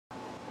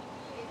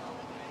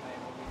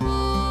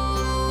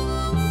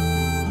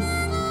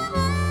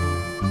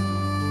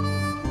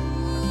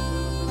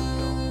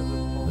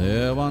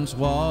once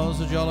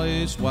was a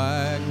jolly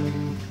swag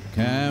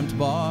camped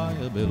by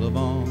a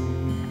billabong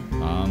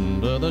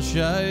under the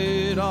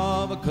shade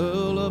of a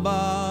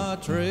coolabah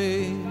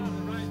tree,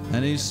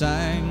 and he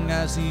sang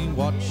as he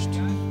watched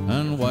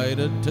and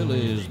waited till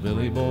his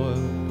billy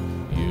boiled.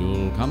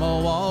 You'll come a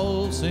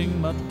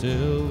waltzing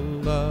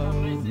Matilda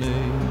with me.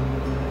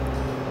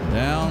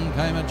 Down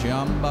came a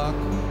jumbuck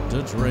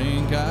to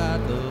drink at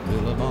the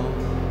billabong.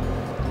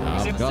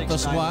 I've got the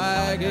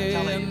swaggy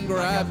and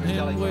grabbed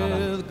him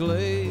with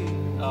glee,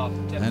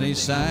 and he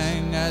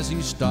sang as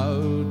he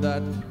stowed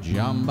that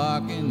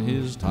jumbuck in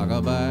his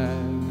tucker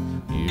bag.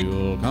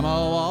 You'll come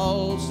a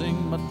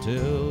waltzing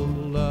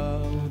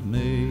Matilda with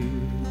me.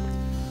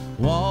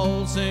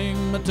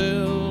 Waltzing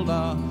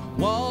Matilda,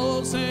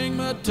 waltzing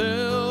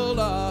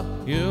Matilda,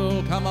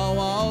 you'll come a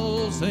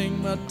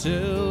waltzing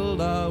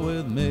Matilda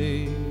with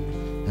me.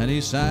 And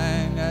he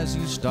sang as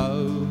he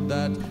stowed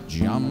that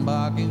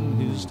jumbuck in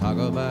his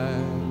tucker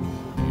bag.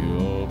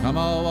 You'll come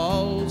a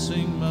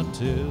waltzing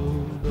Matilda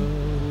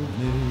with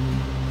me.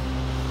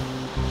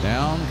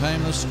 Down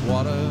came the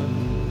squatter,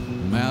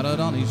 mounted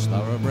on his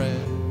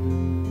thoroughbred.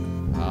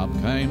 Up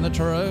came the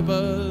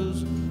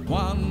troopers,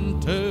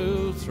 1,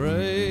 2,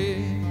 3.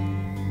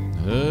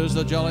 Who's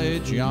the jolly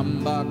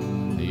jumbuck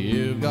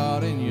you've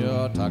got in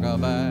your tucker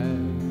bag?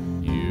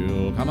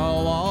 You'll come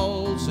a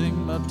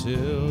waltzing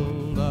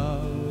Matilda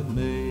with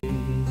me.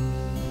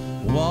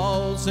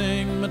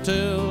 Waltzing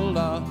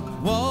Matilda,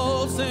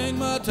 waltzing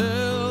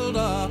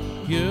Matilda,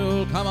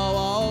 you'll come a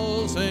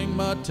waltzing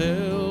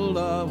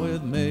Matilda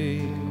with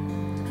me.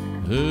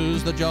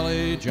 Who's the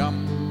jolly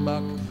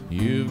jumbuck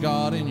you've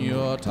got in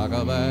your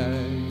tucker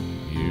bag?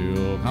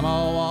 You'll come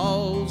a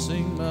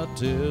waltzing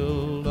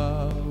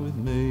Matilda with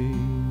me.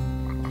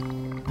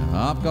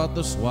 I've got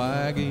the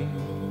swaggy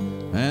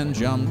and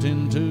jumped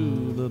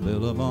into the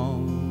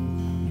billabong.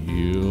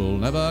 You'll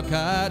never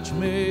catch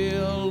me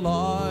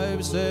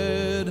alive,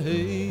 said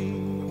he,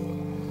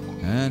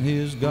 and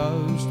his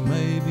ghost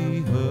may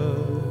be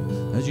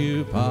heard as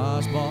you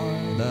pass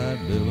by that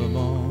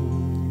billabong.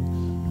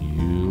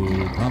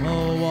 You'll come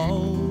a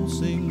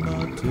waltzing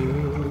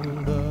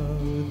Matilda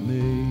with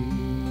me.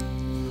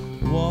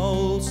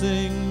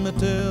 Waltzing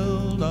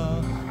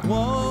Matilda,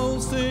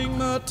 waltzing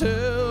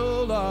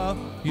Matilda,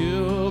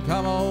 you'll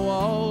come a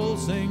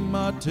waltzing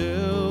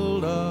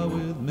Matilda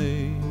with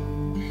me.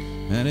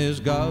 And his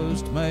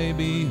ghost may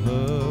be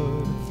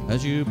heard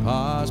as you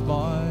pass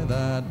by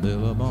that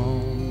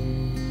billabong.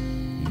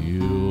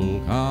 You'll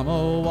come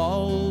a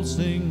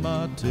waltzing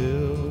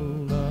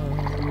Matilda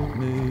with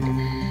me.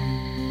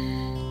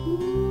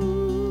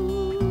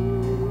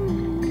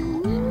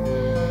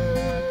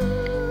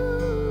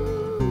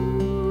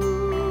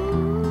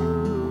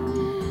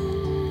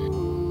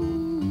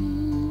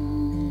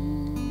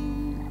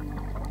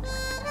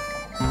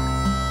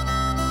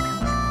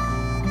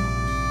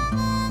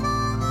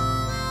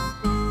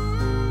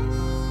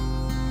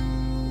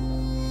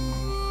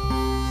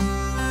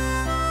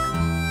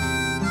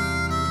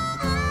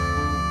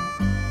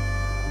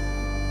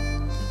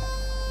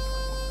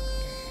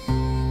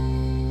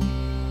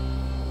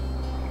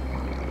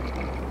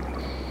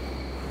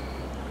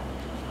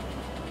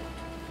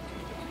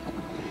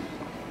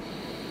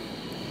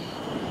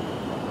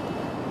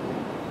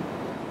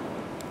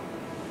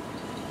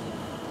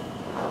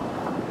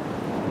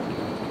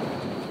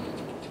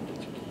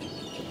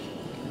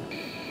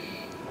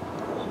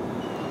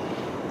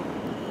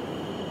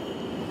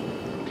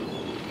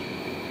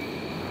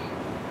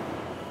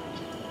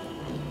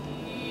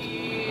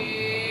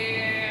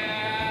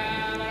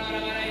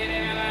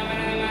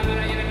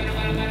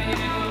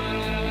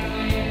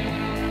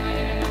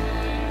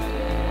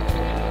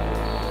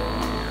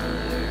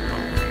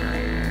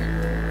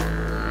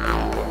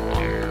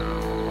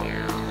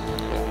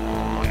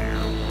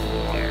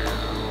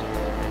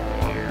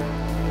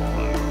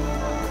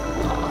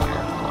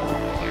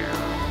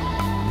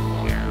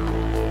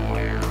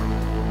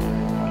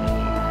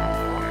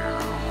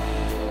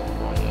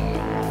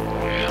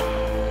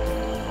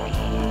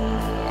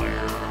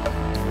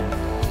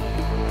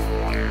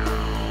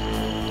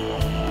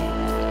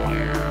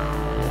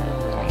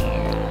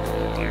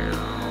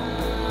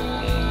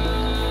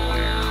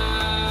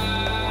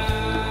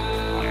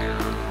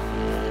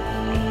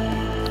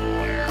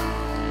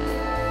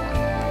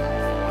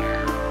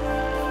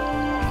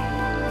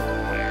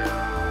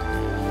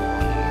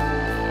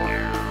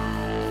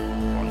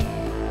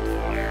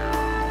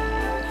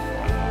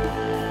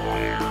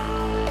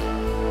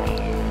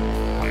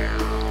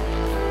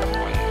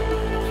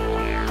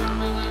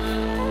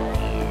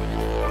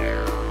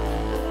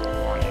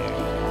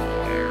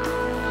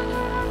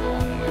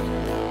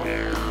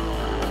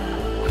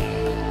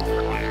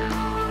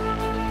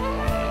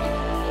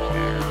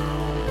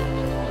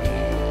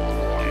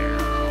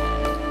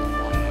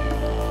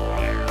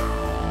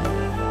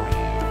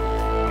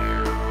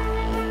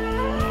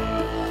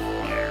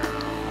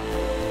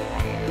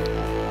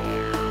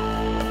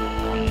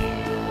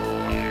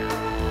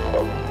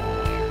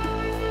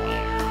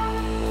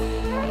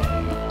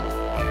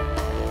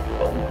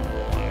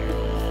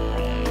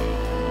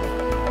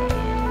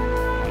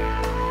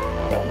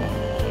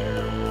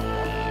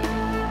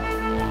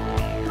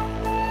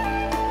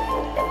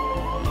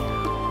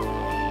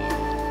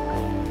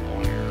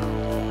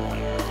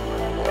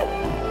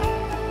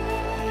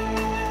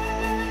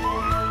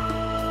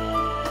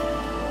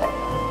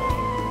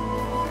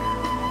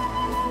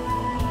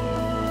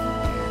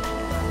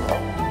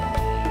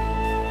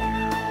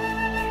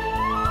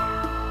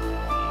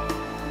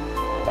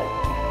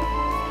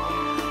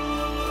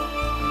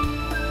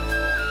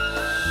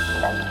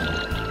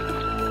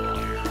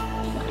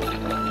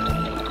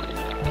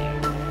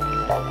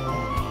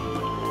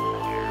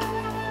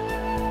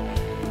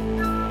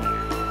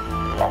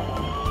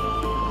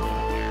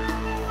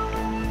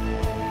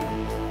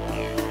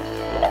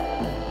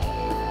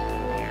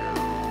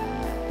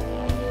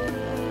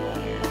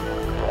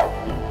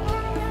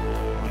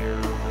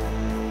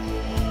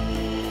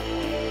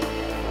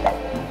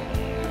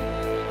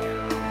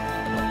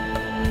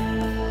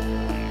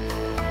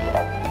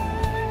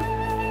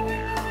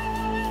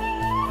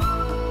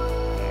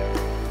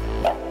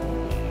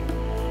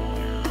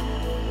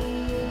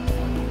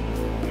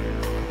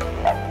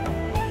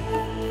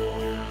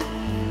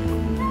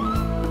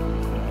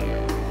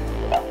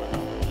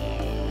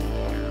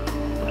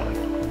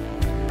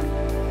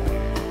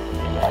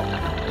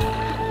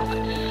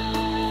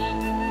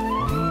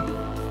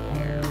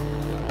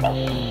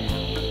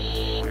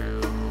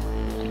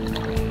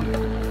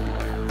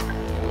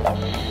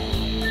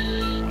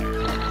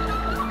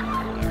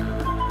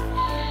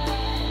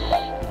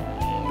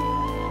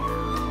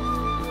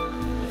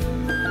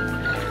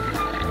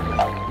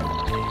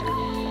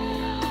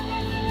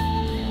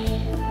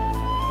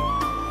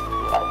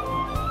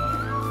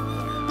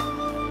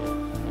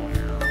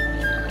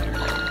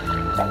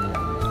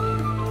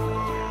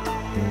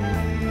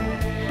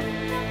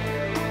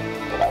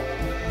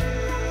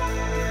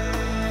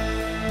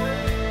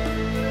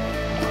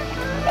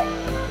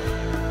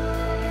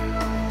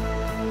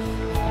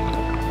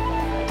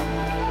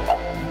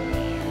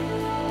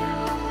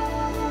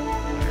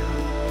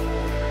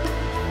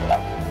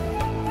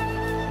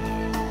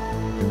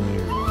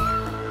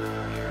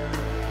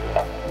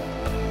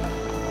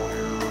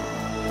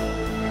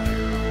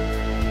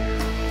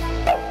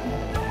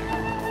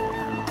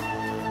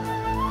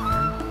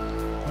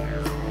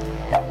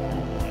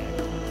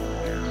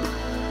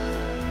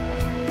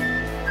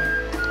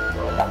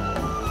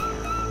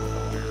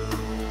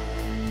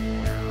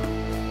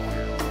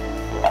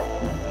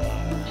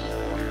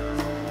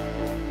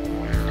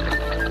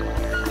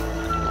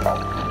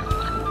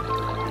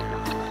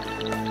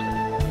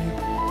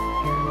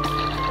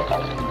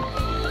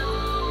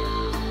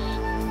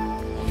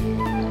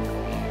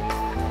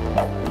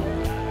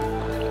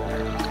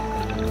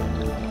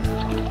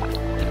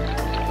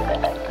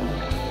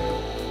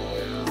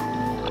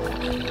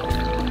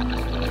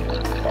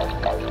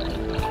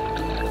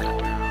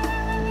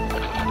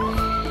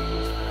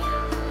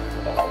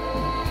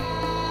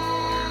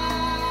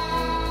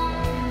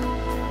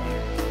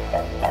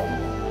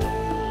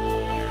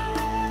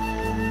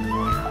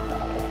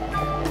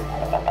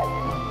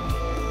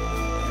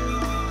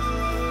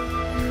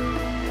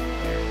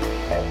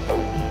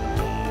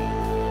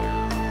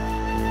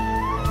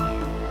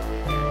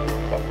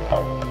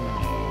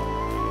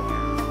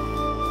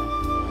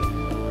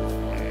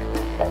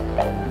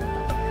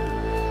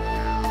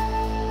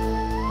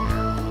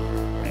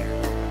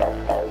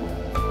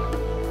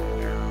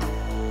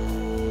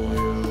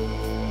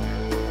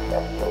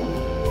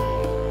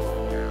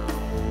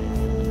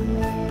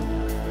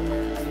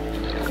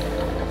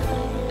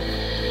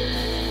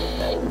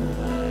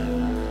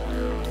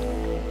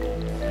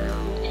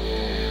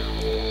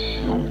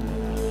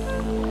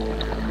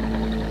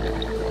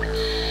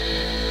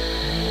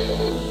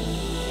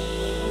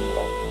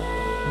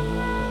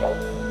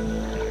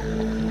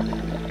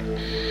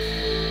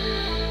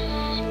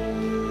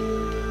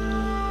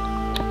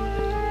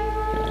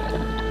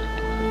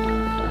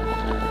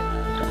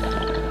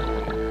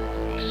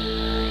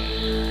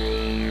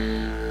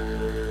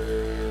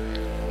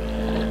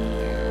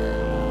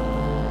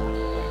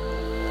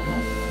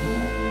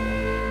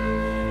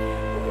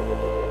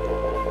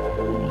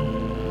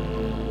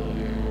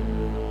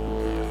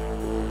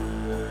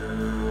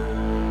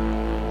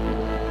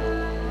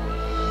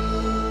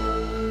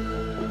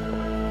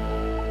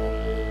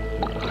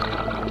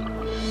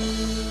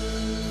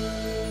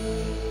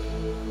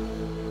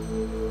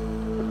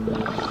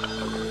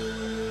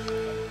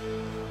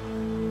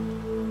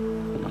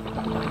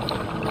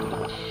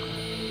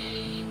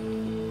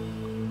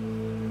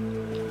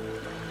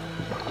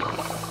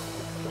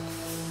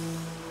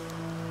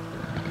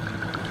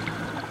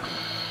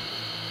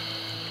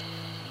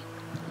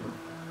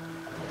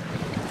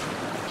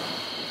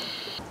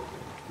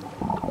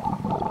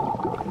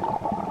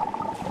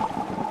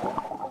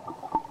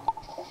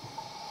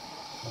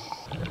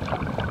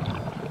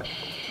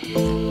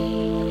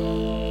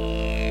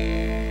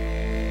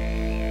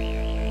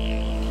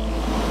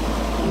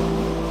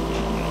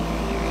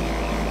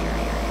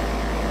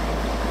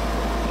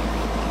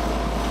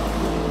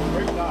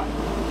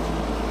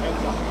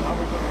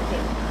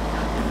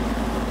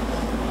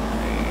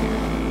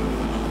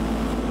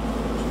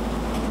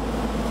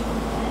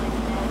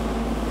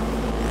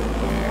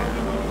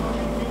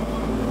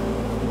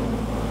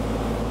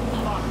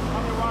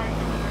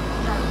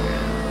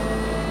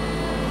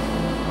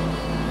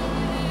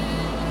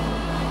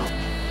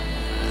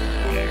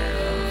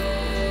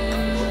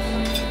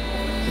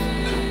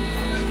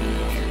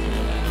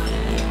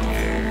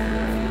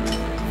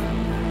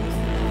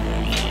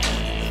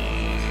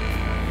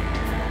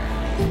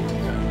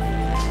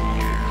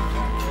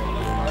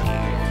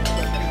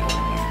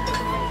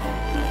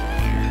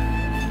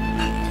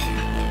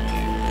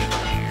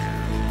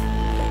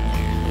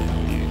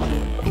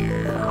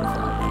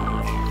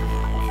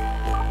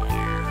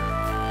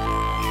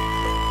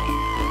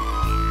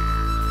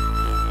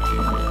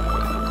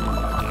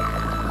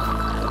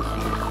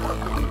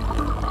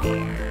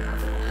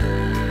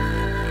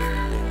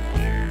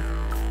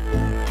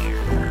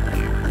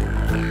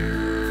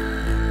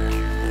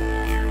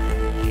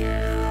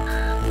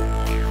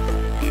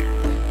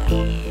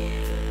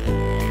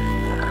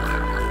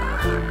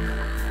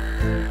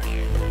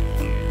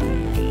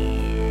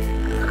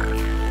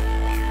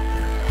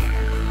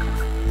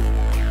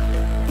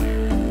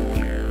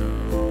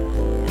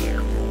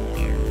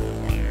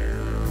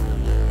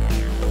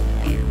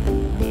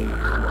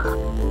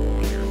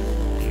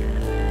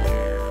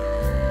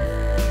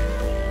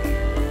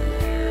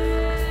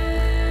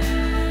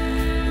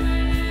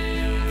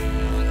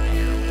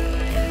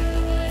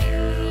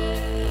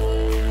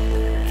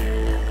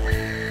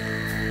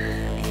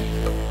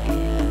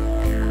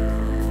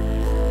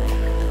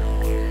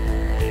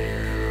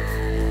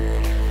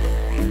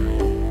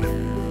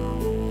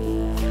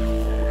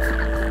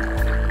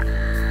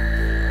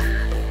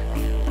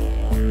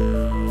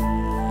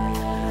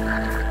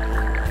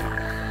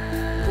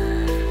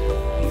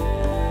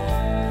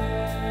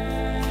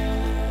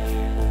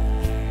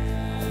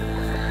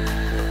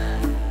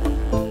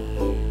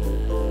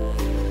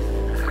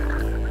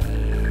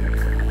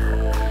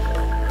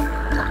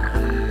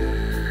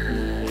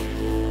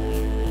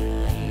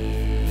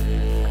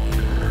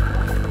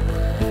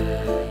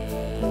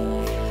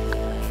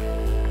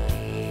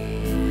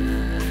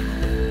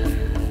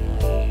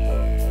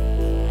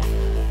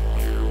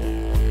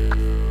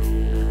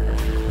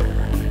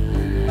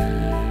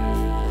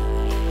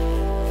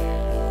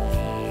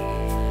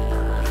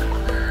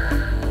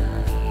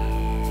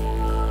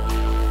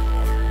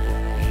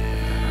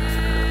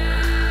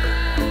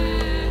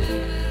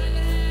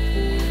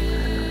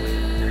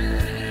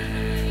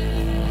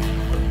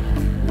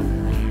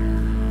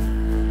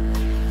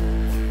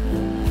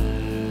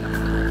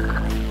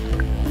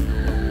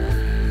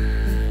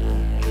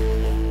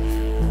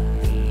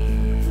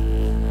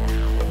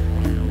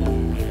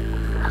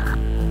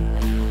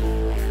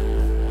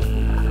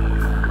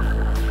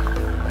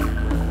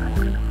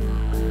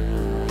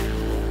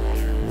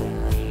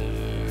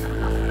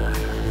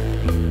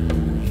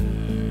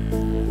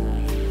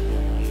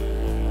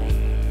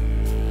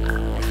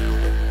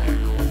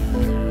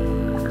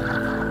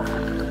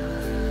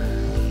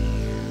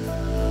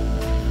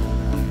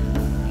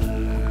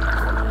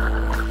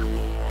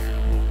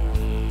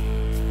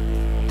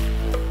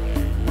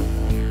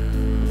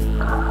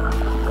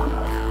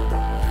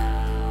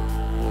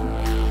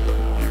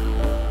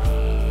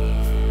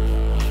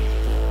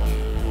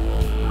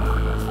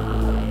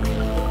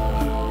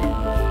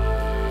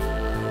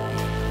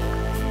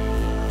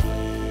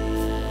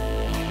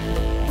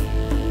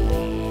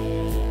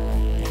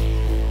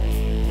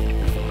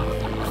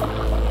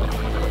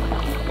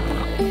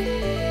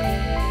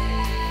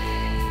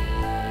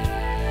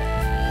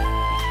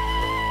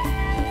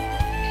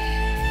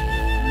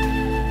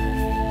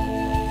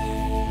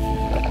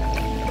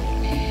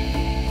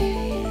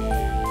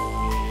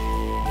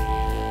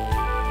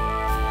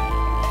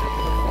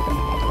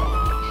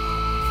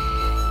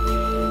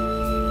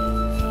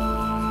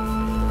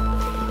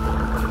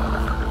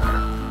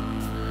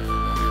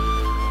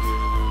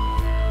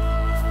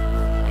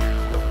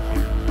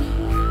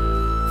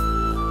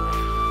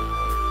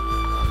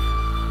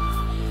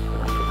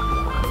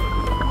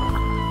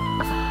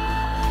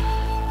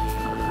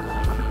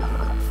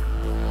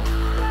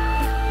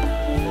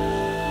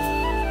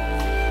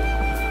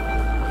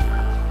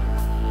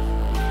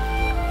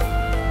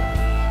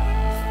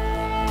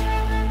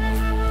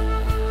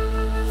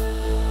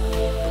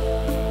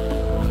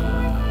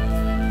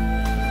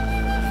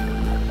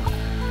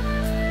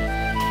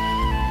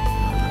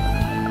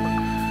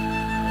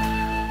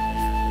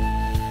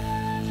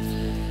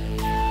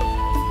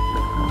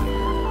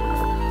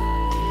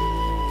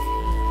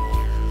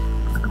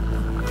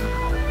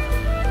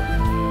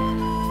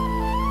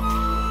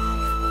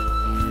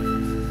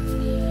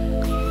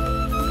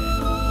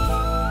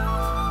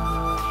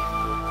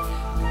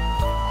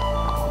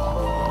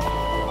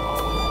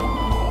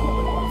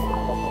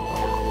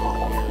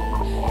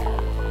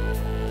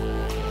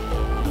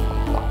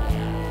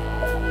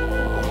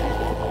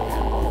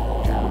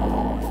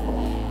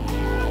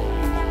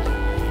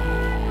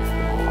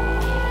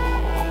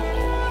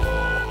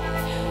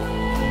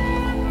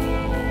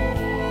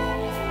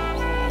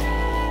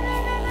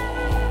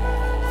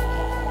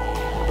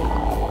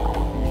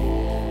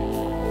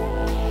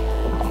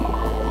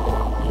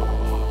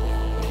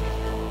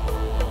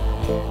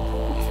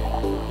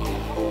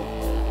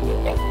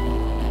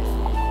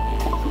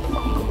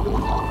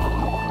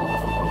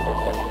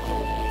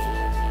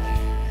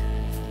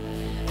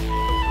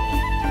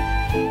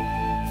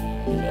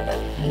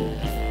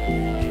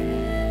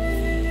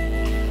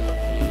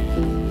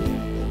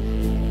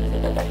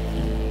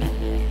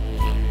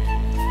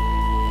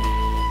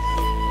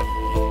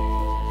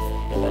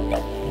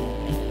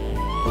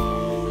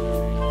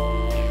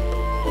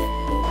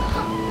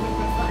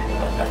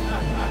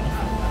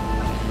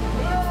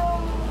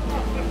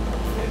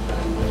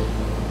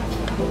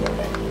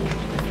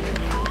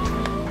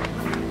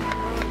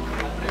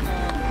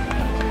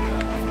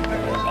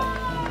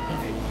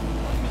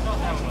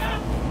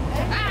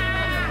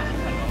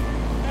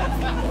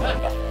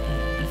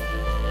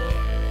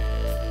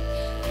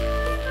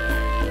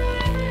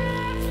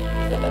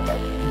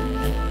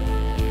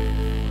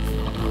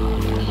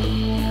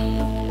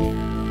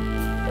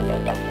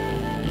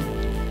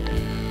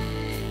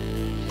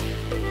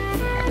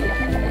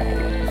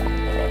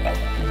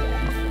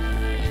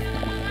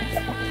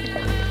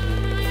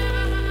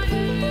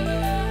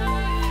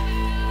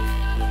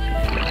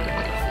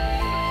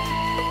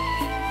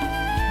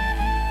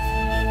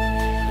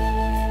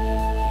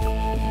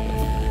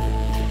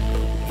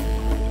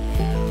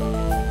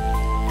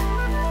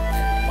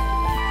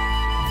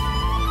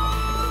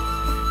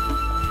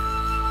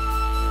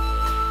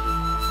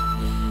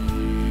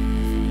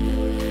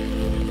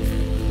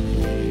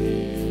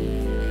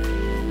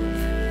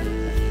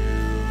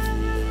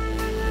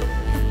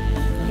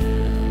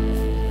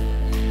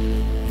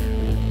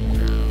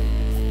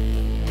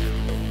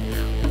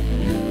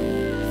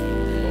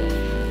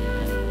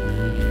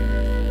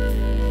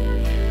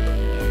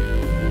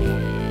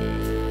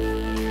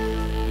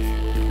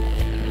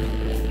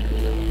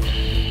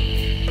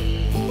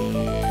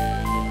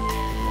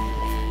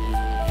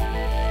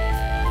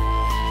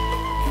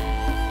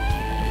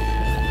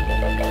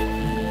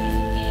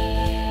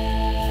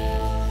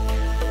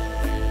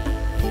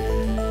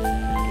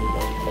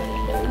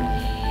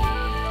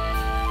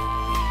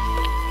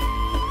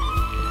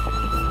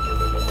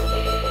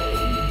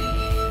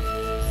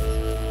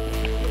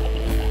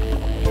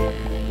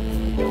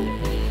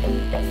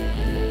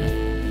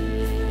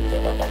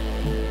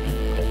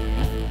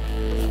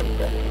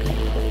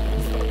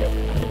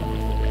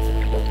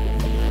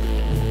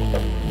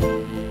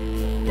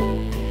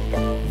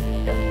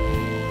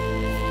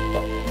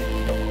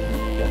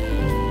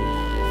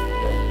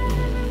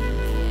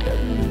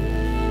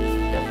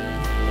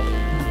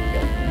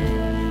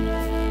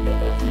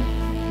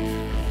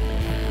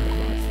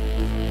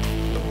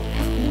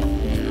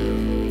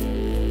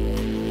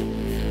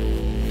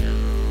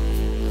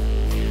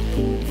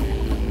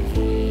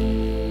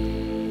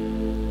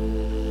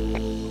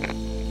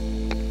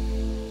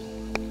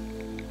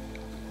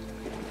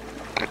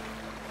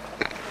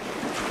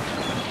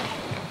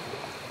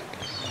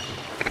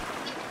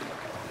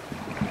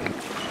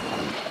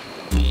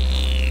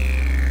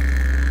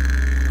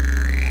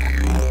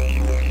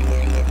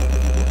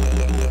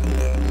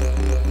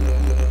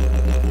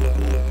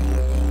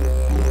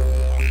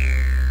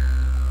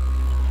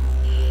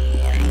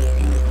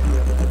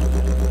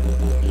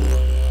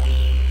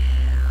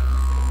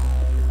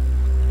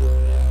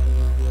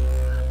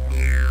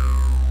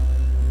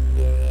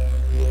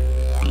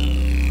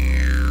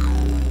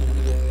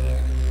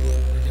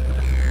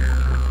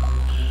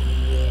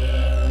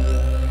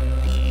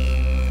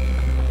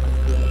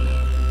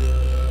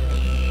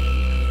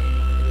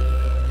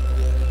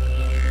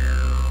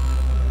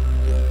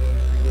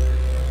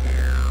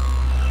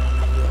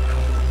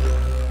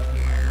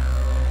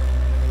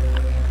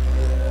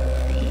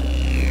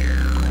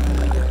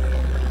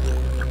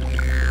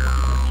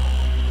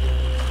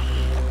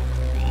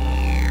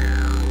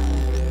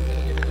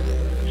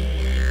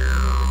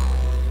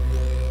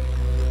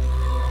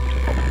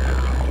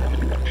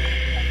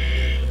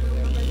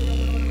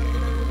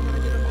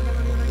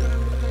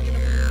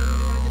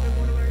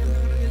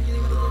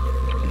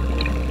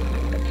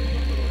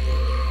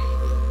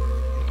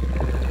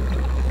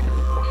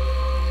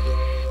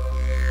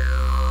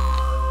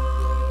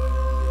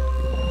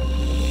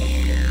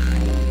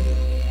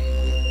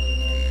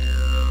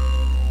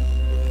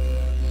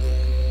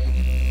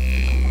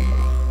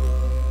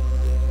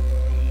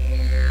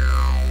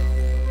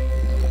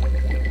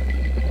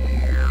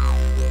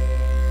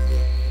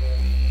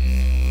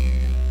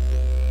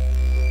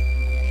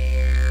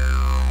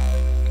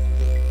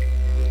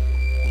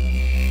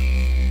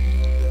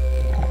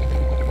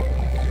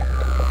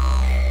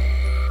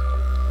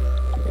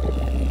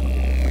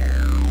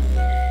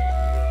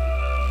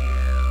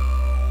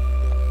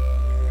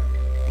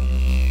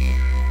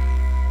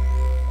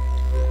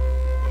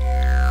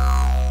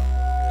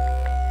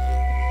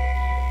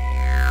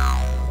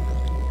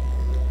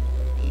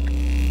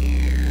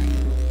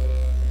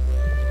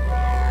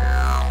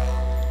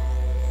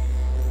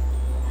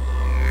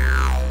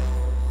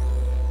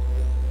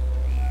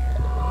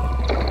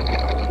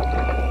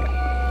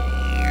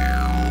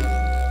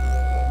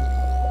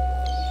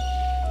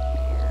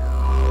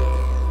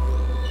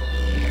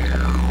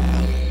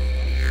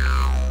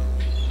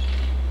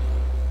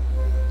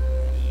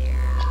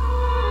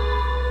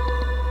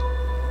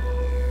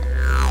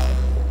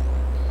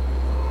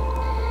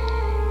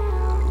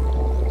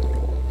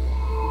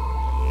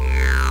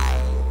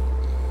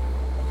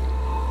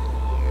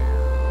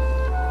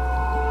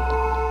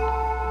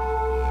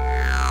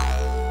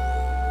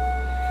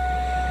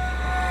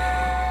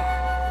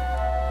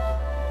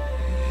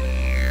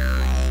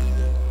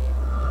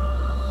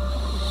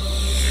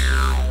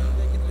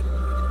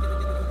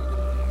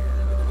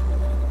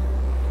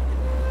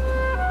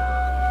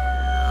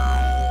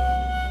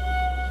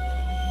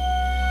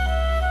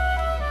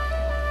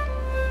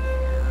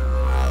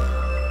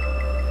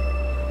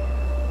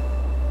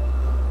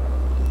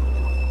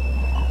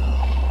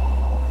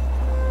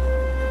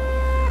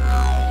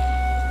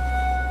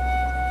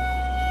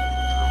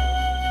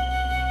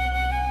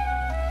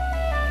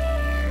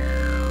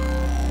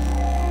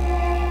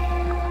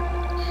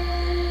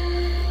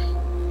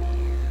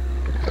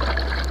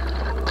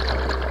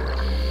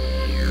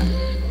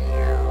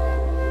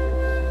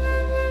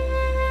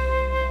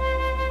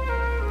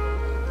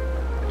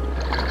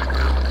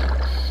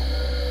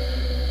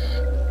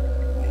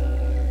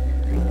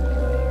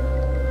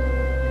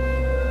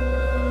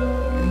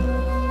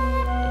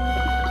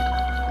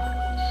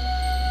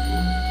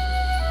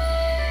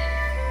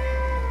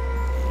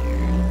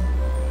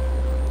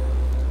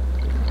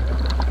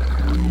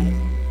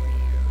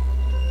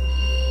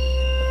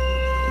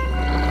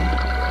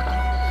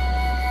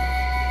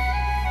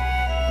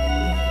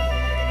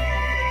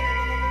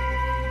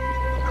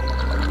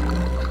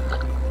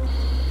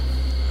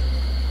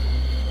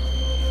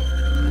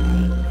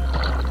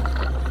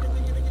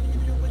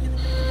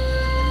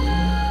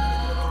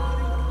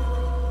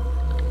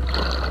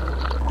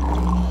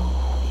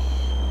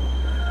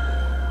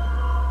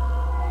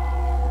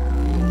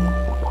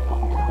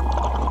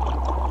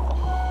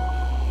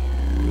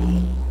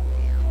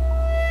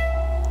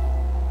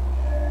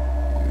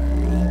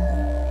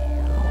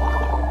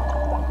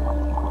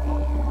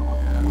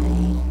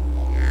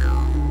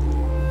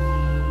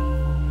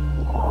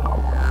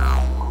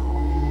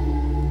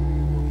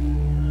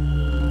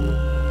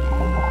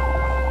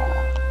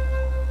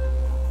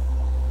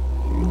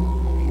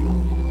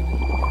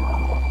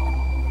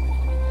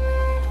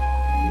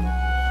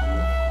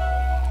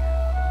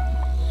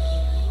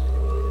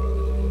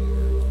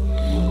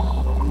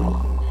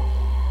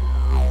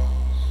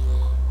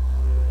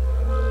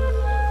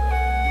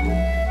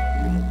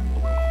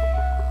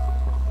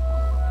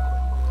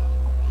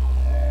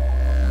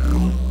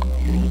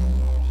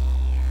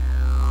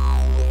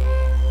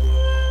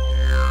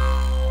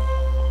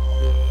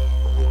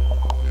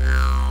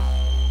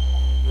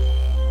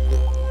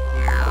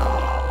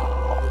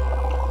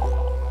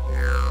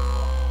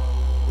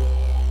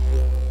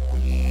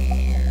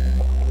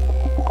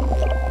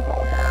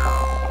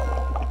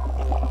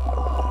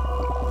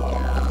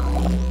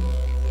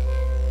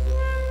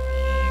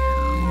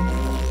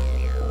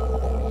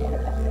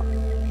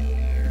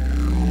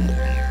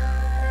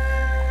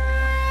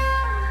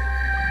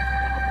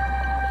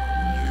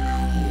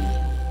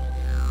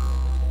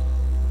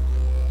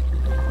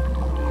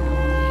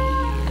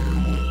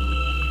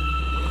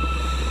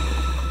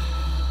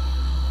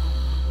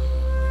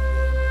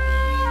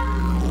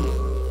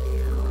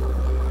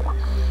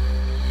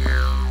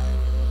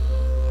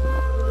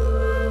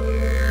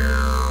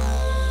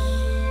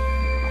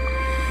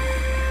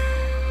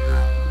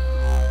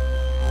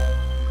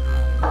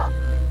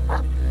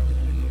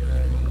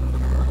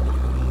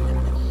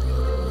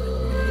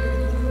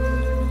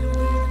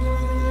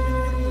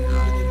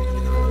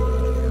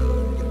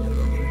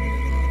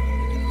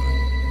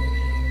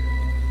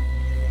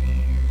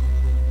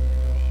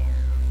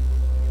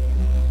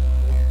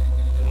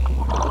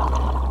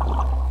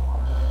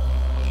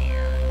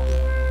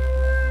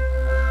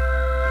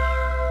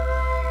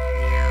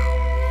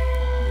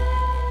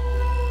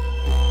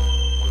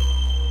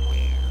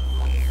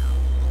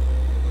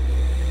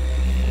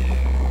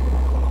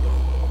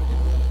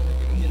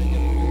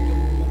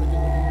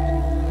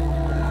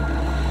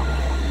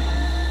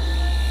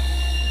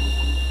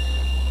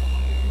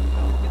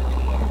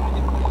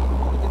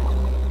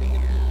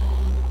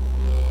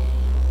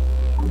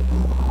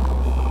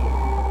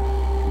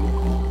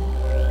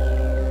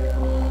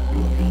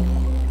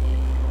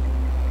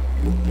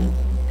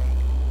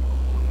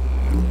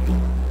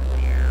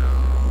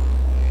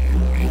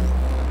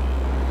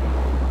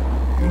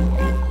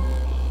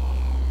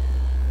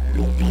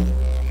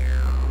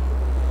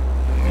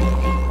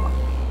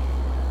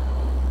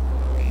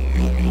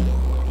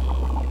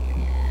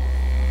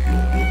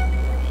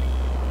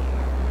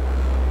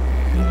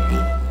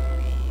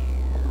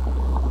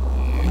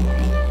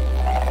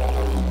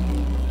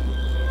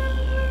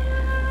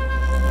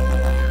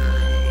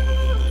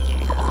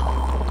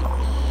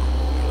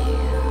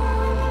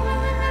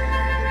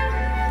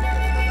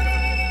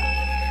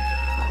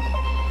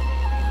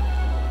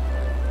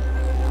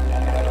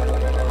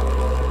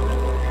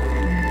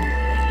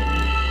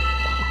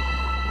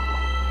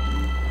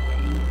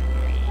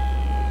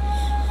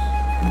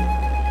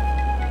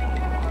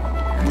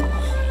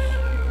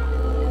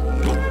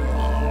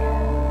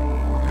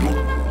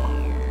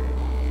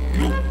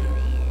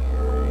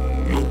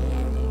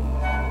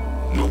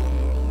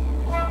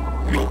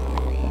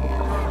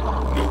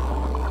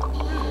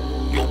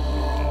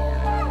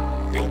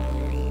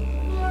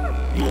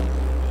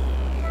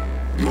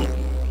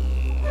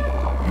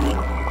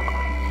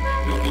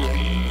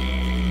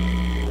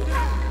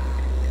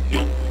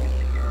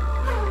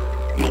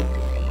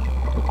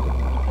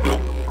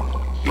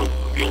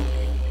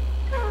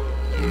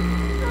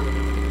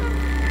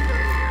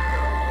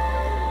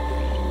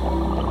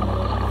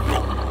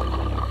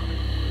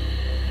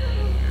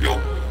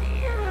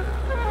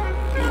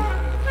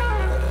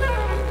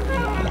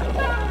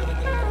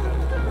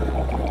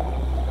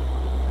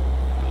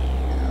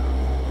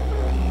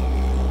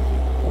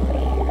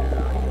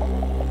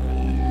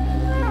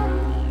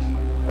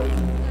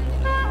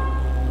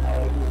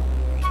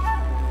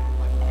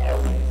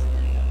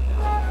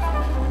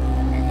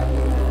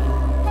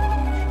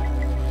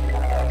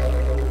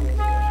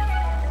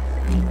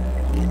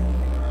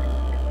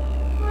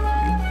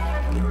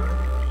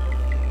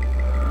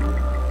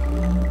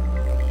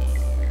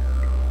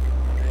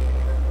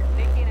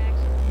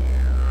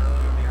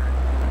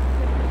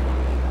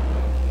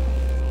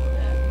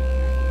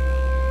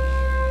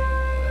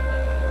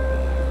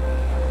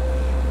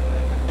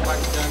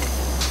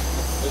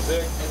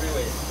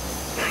 Everywhere.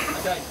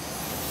 Okay,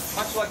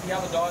 much like the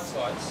other dive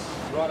sites,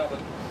 right up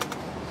and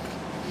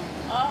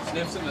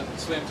sniffs them and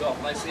swims off.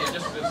 And they see it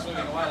just as it's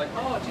swimming away, like,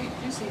 oh, gee,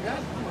 did you see that?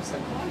 Oh, it's so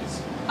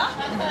close.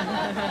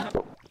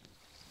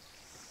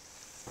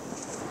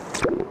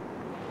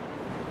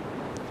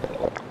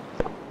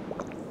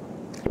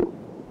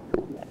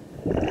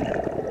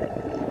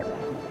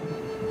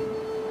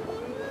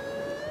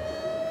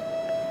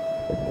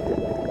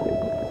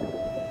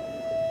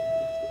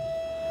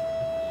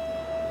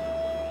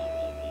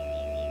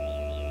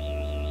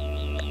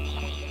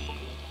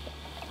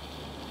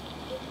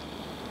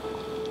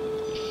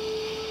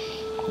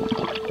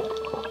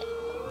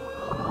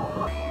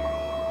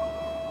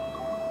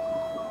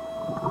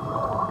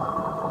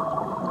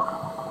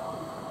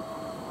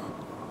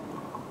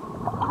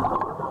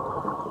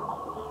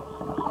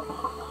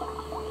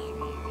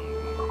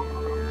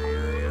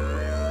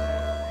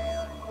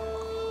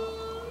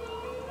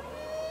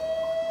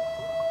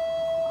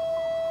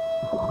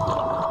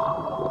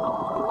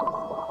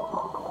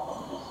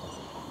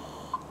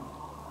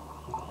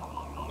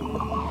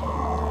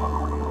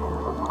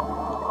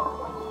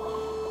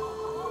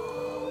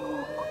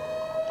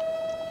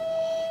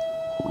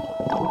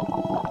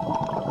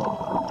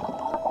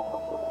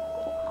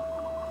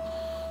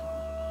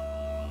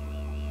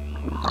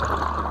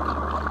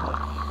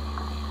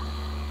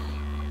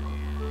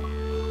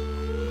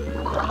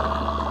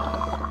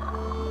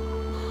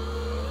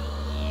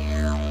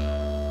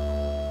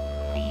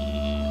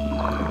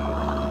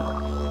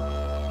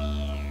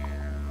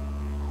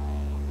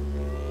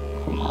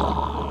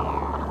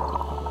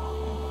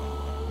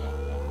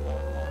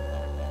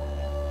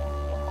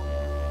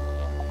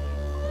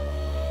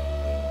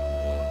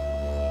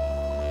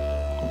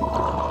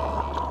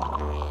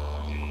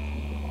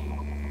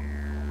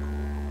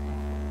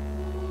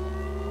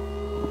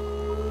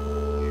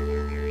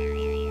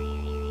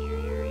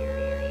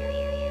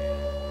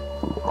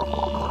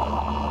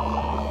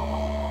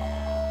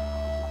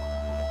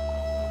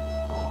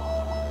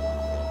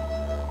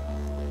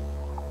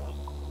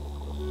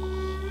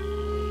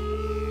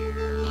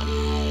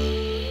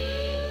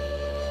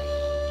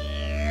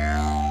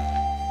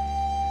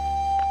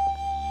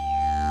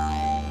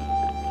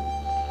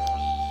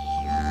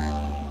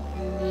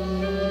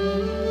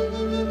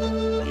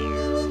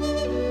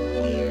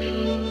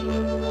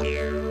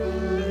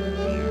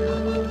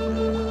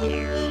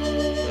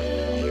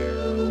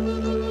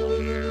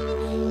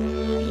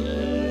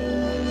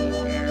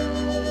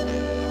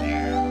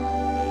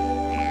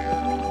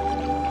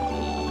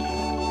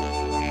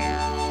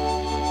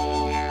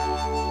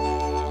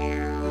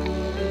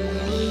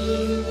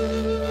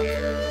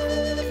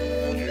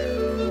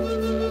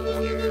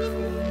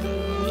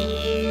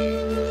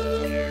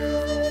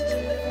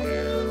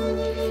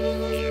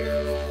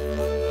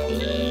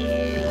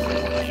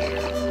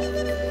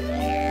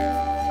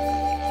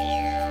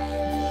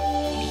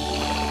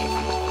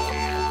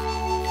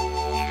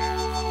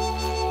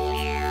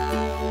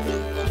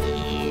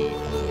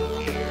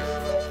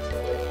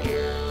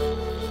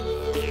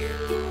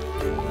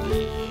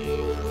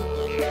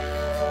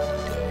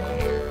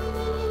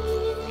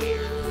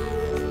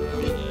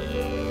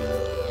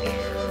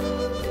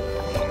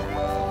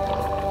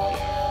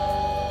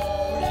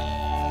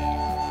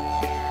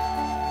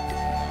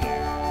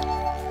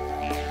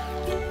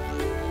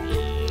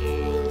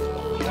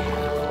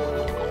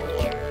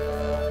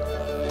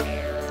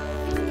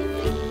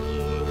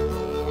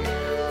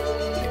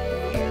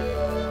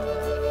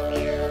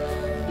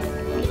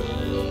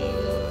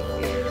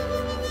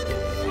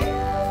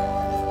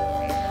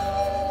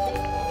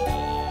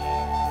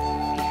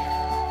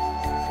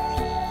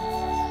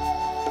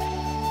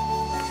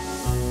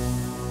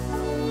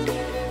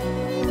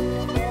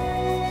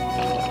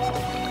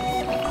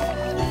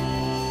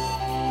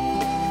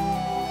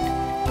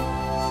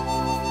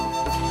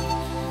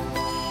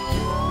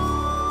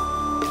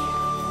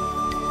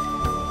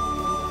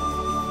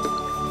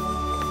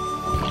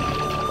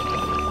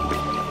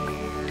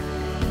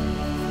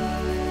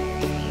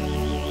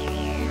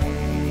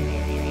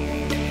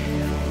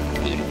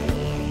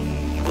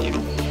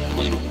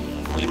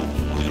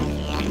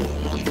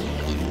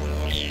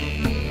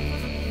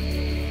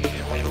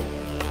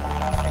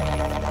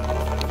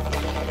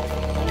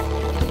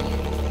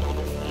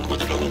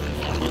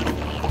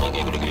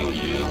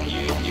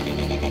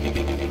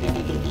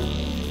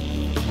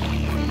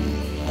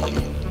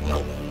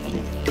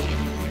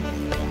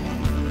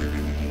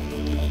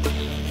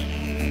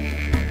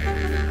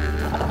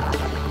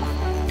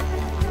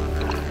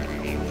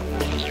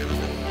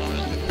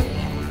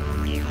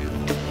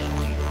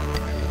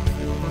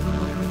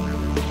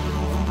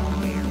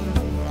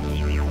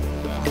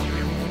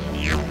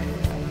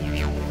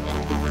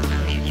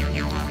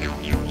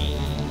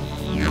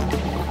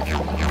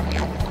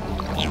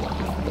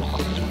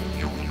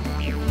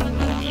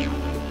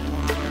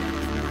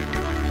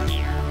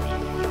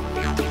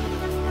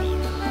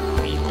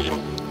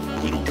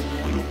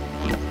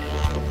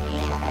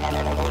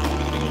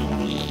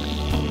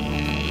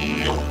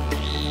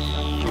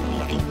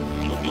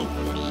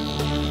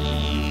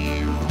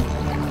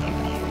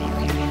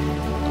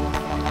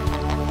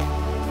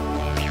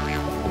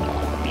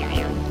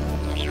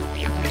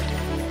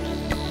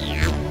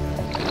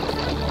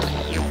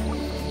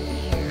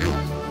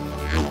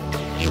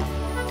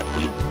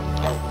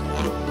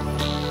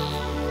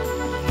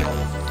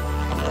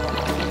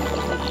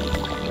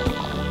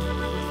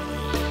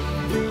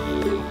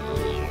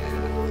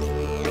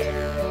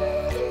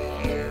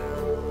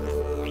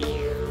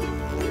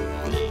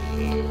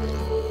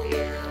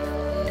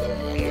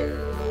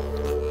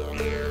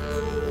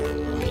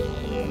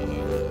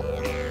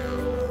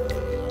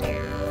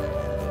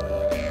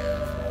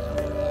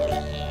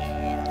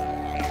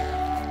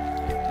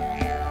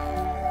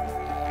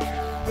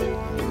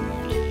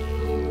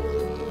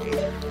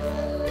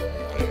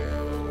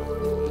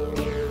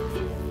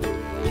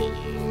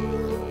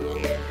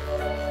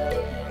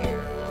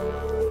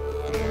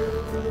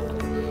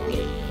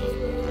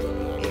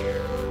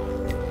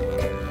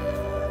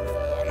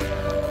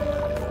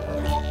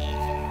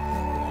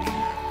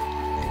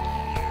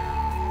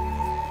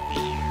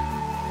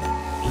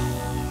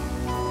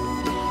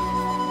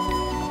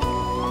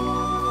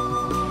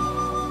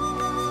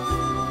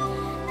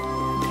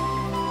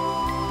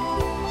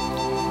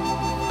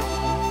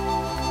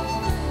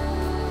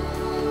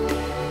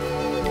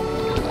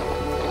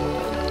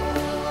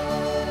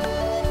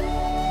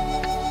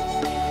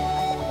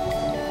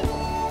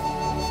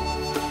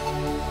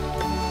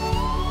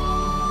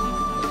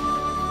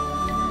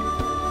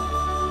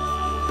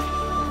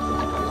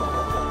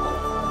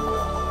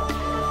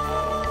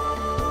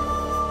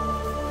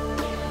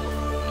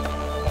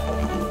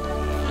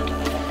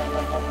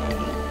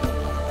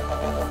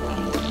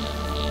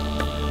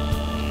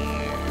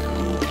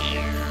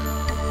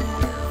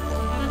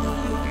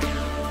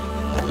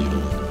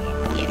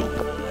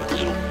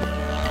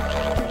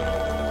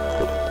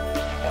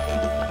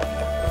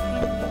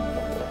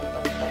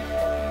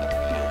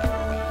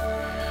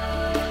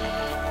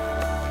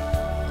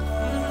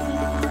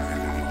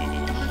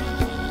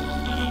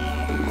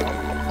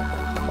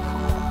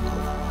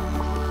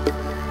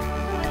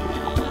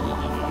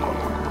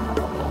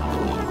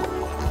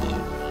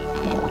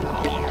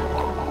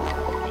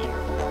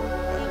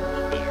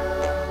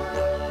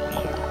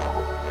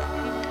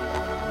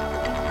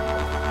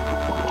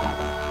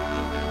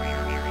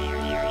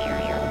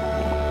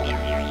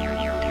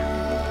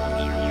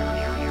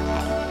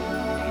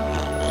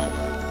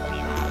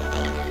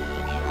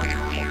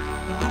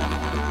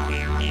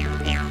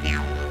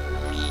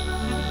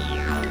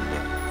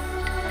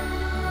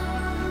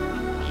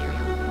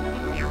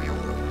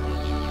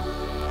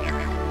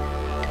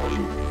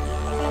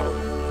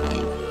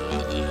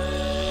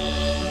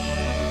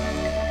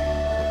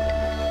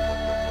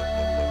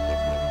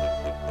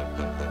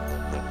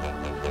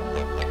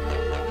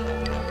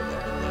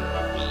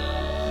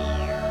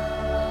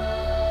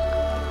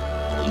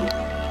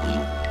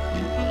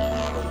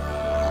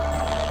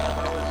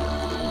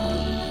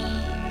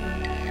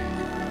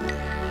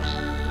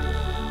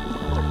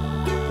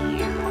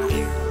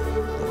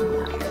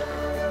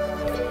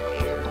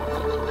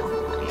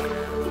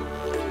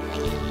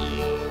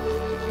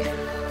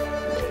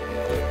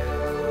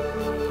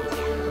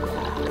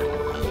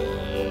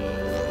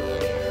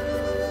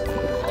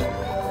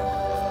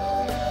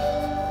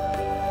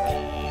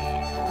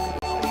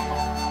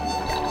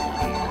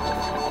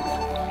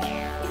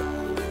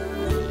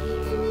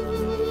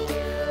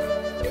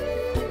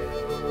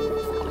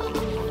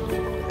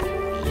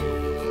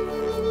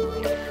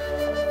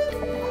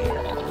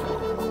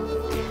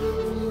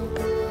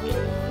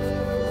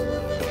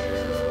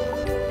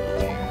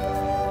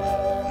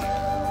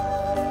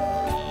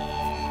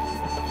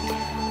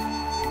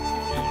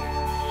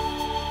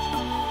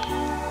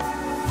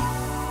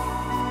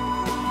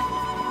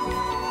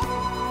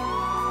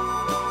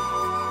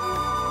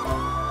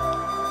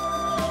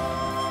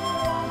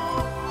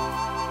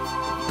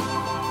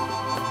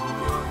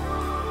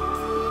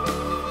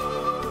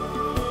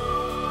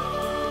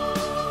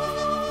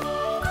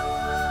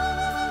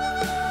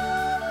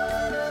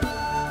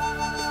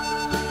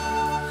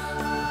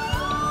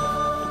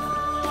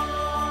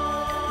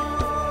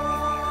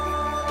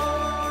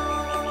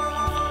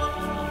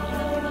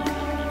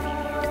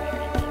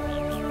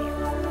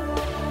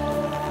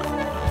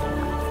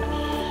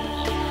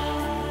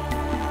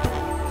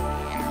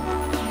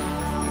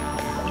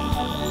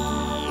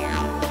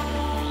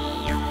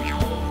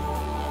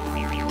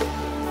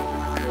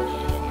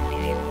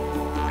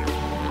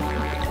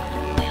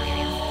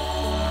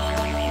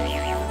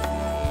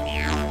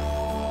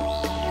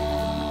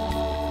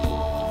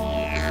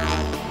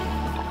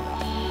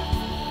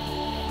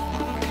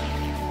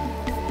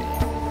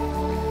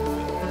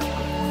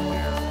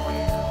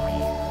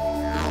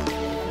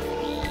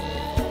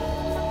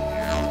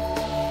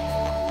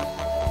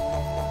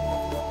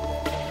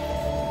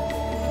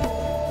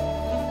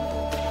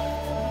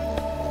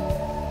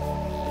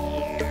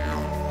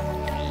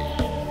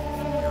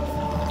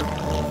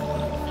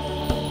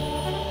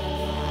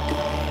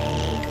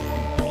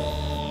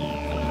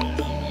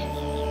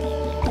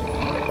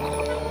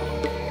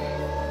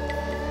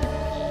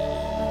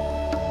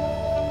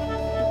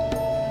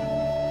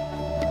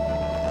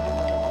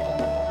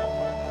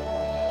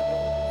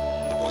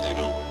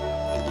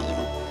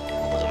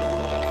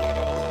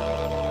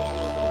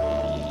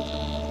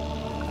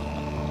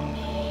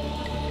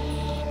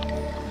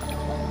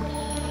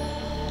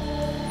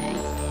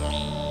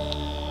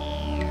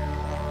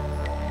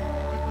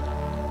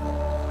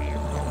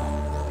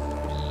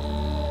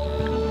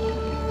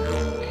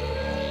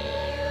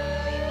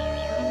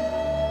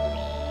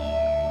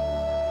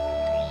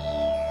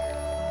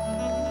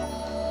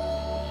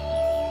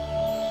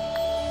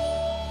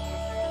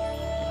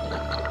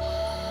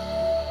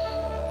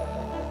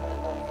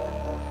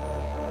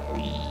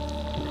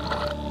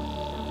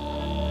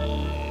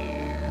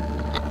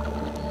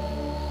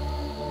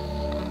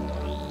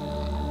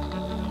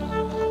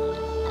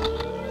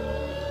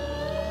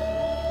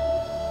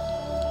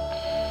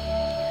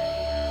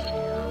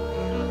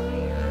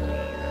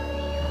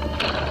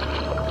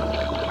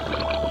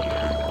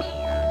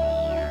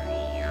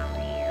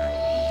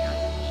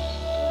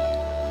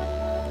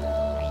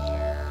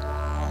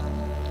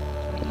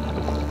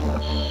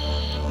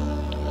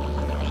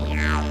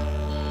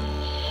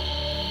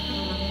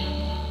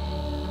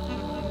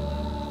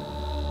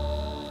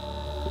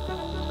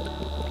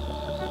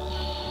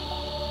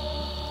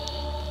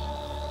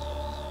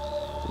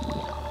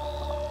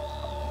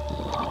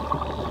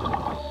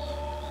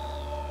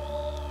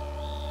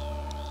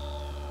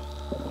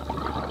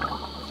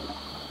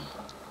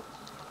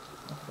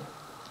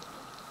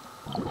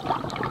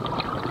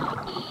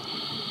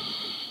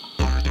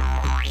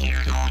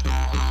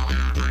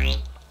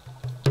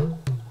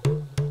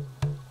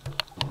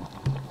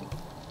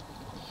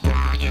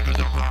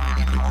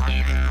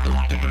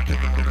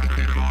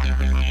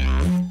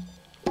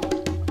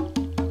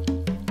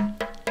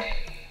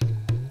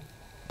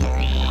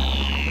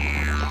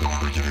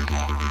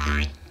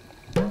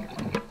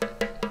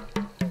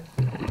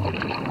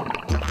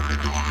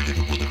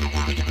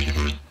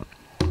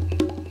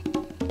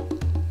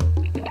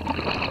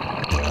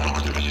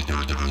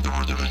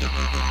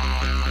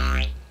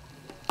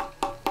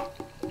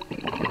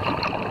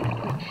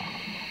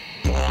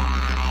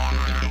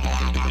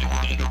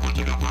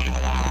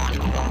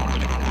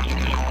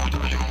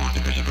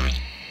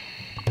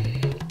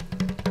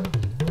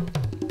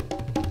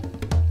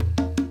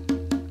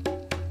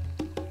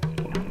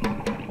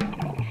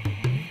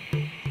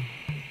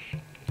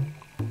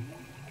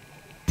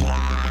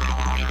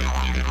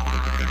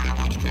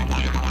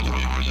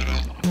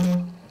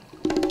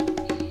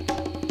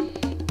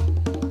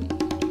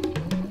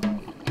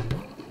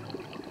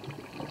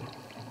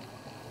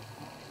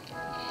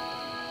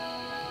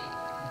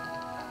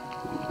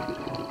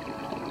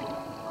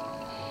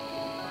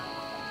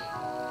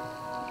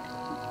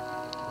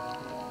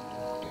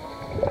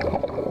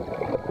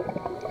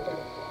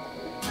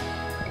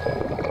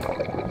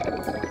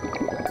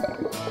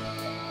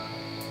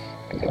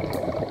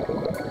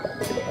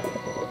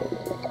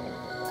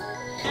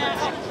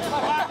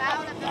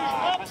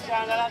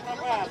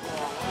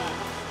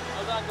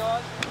 Well done,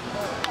 guys.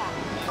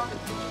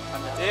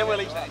 Yeah,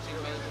 Willie.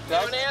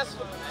 Going else?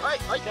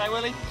 Okay,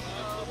 Willie.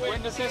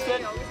 Wind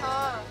assistant.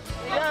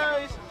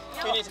 Goes.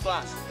 Finish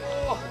class.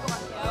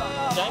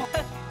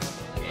 Okay.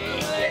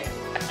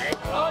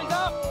 Oh, he's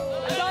up.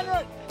 He's under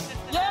it.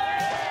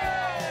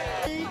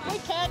 Yay!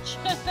 Good catch.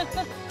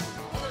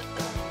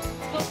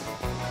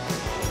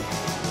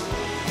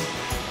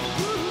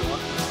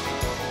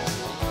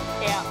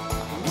 Yeah.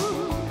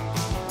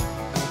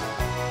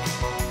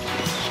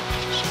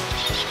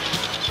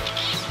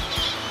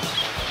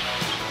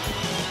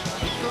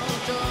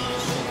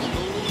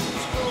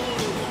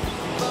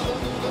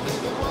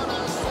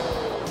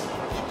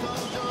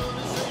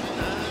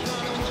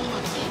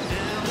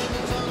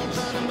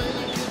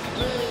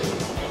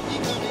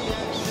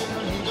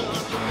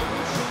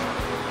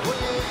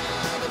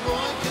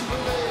 Boy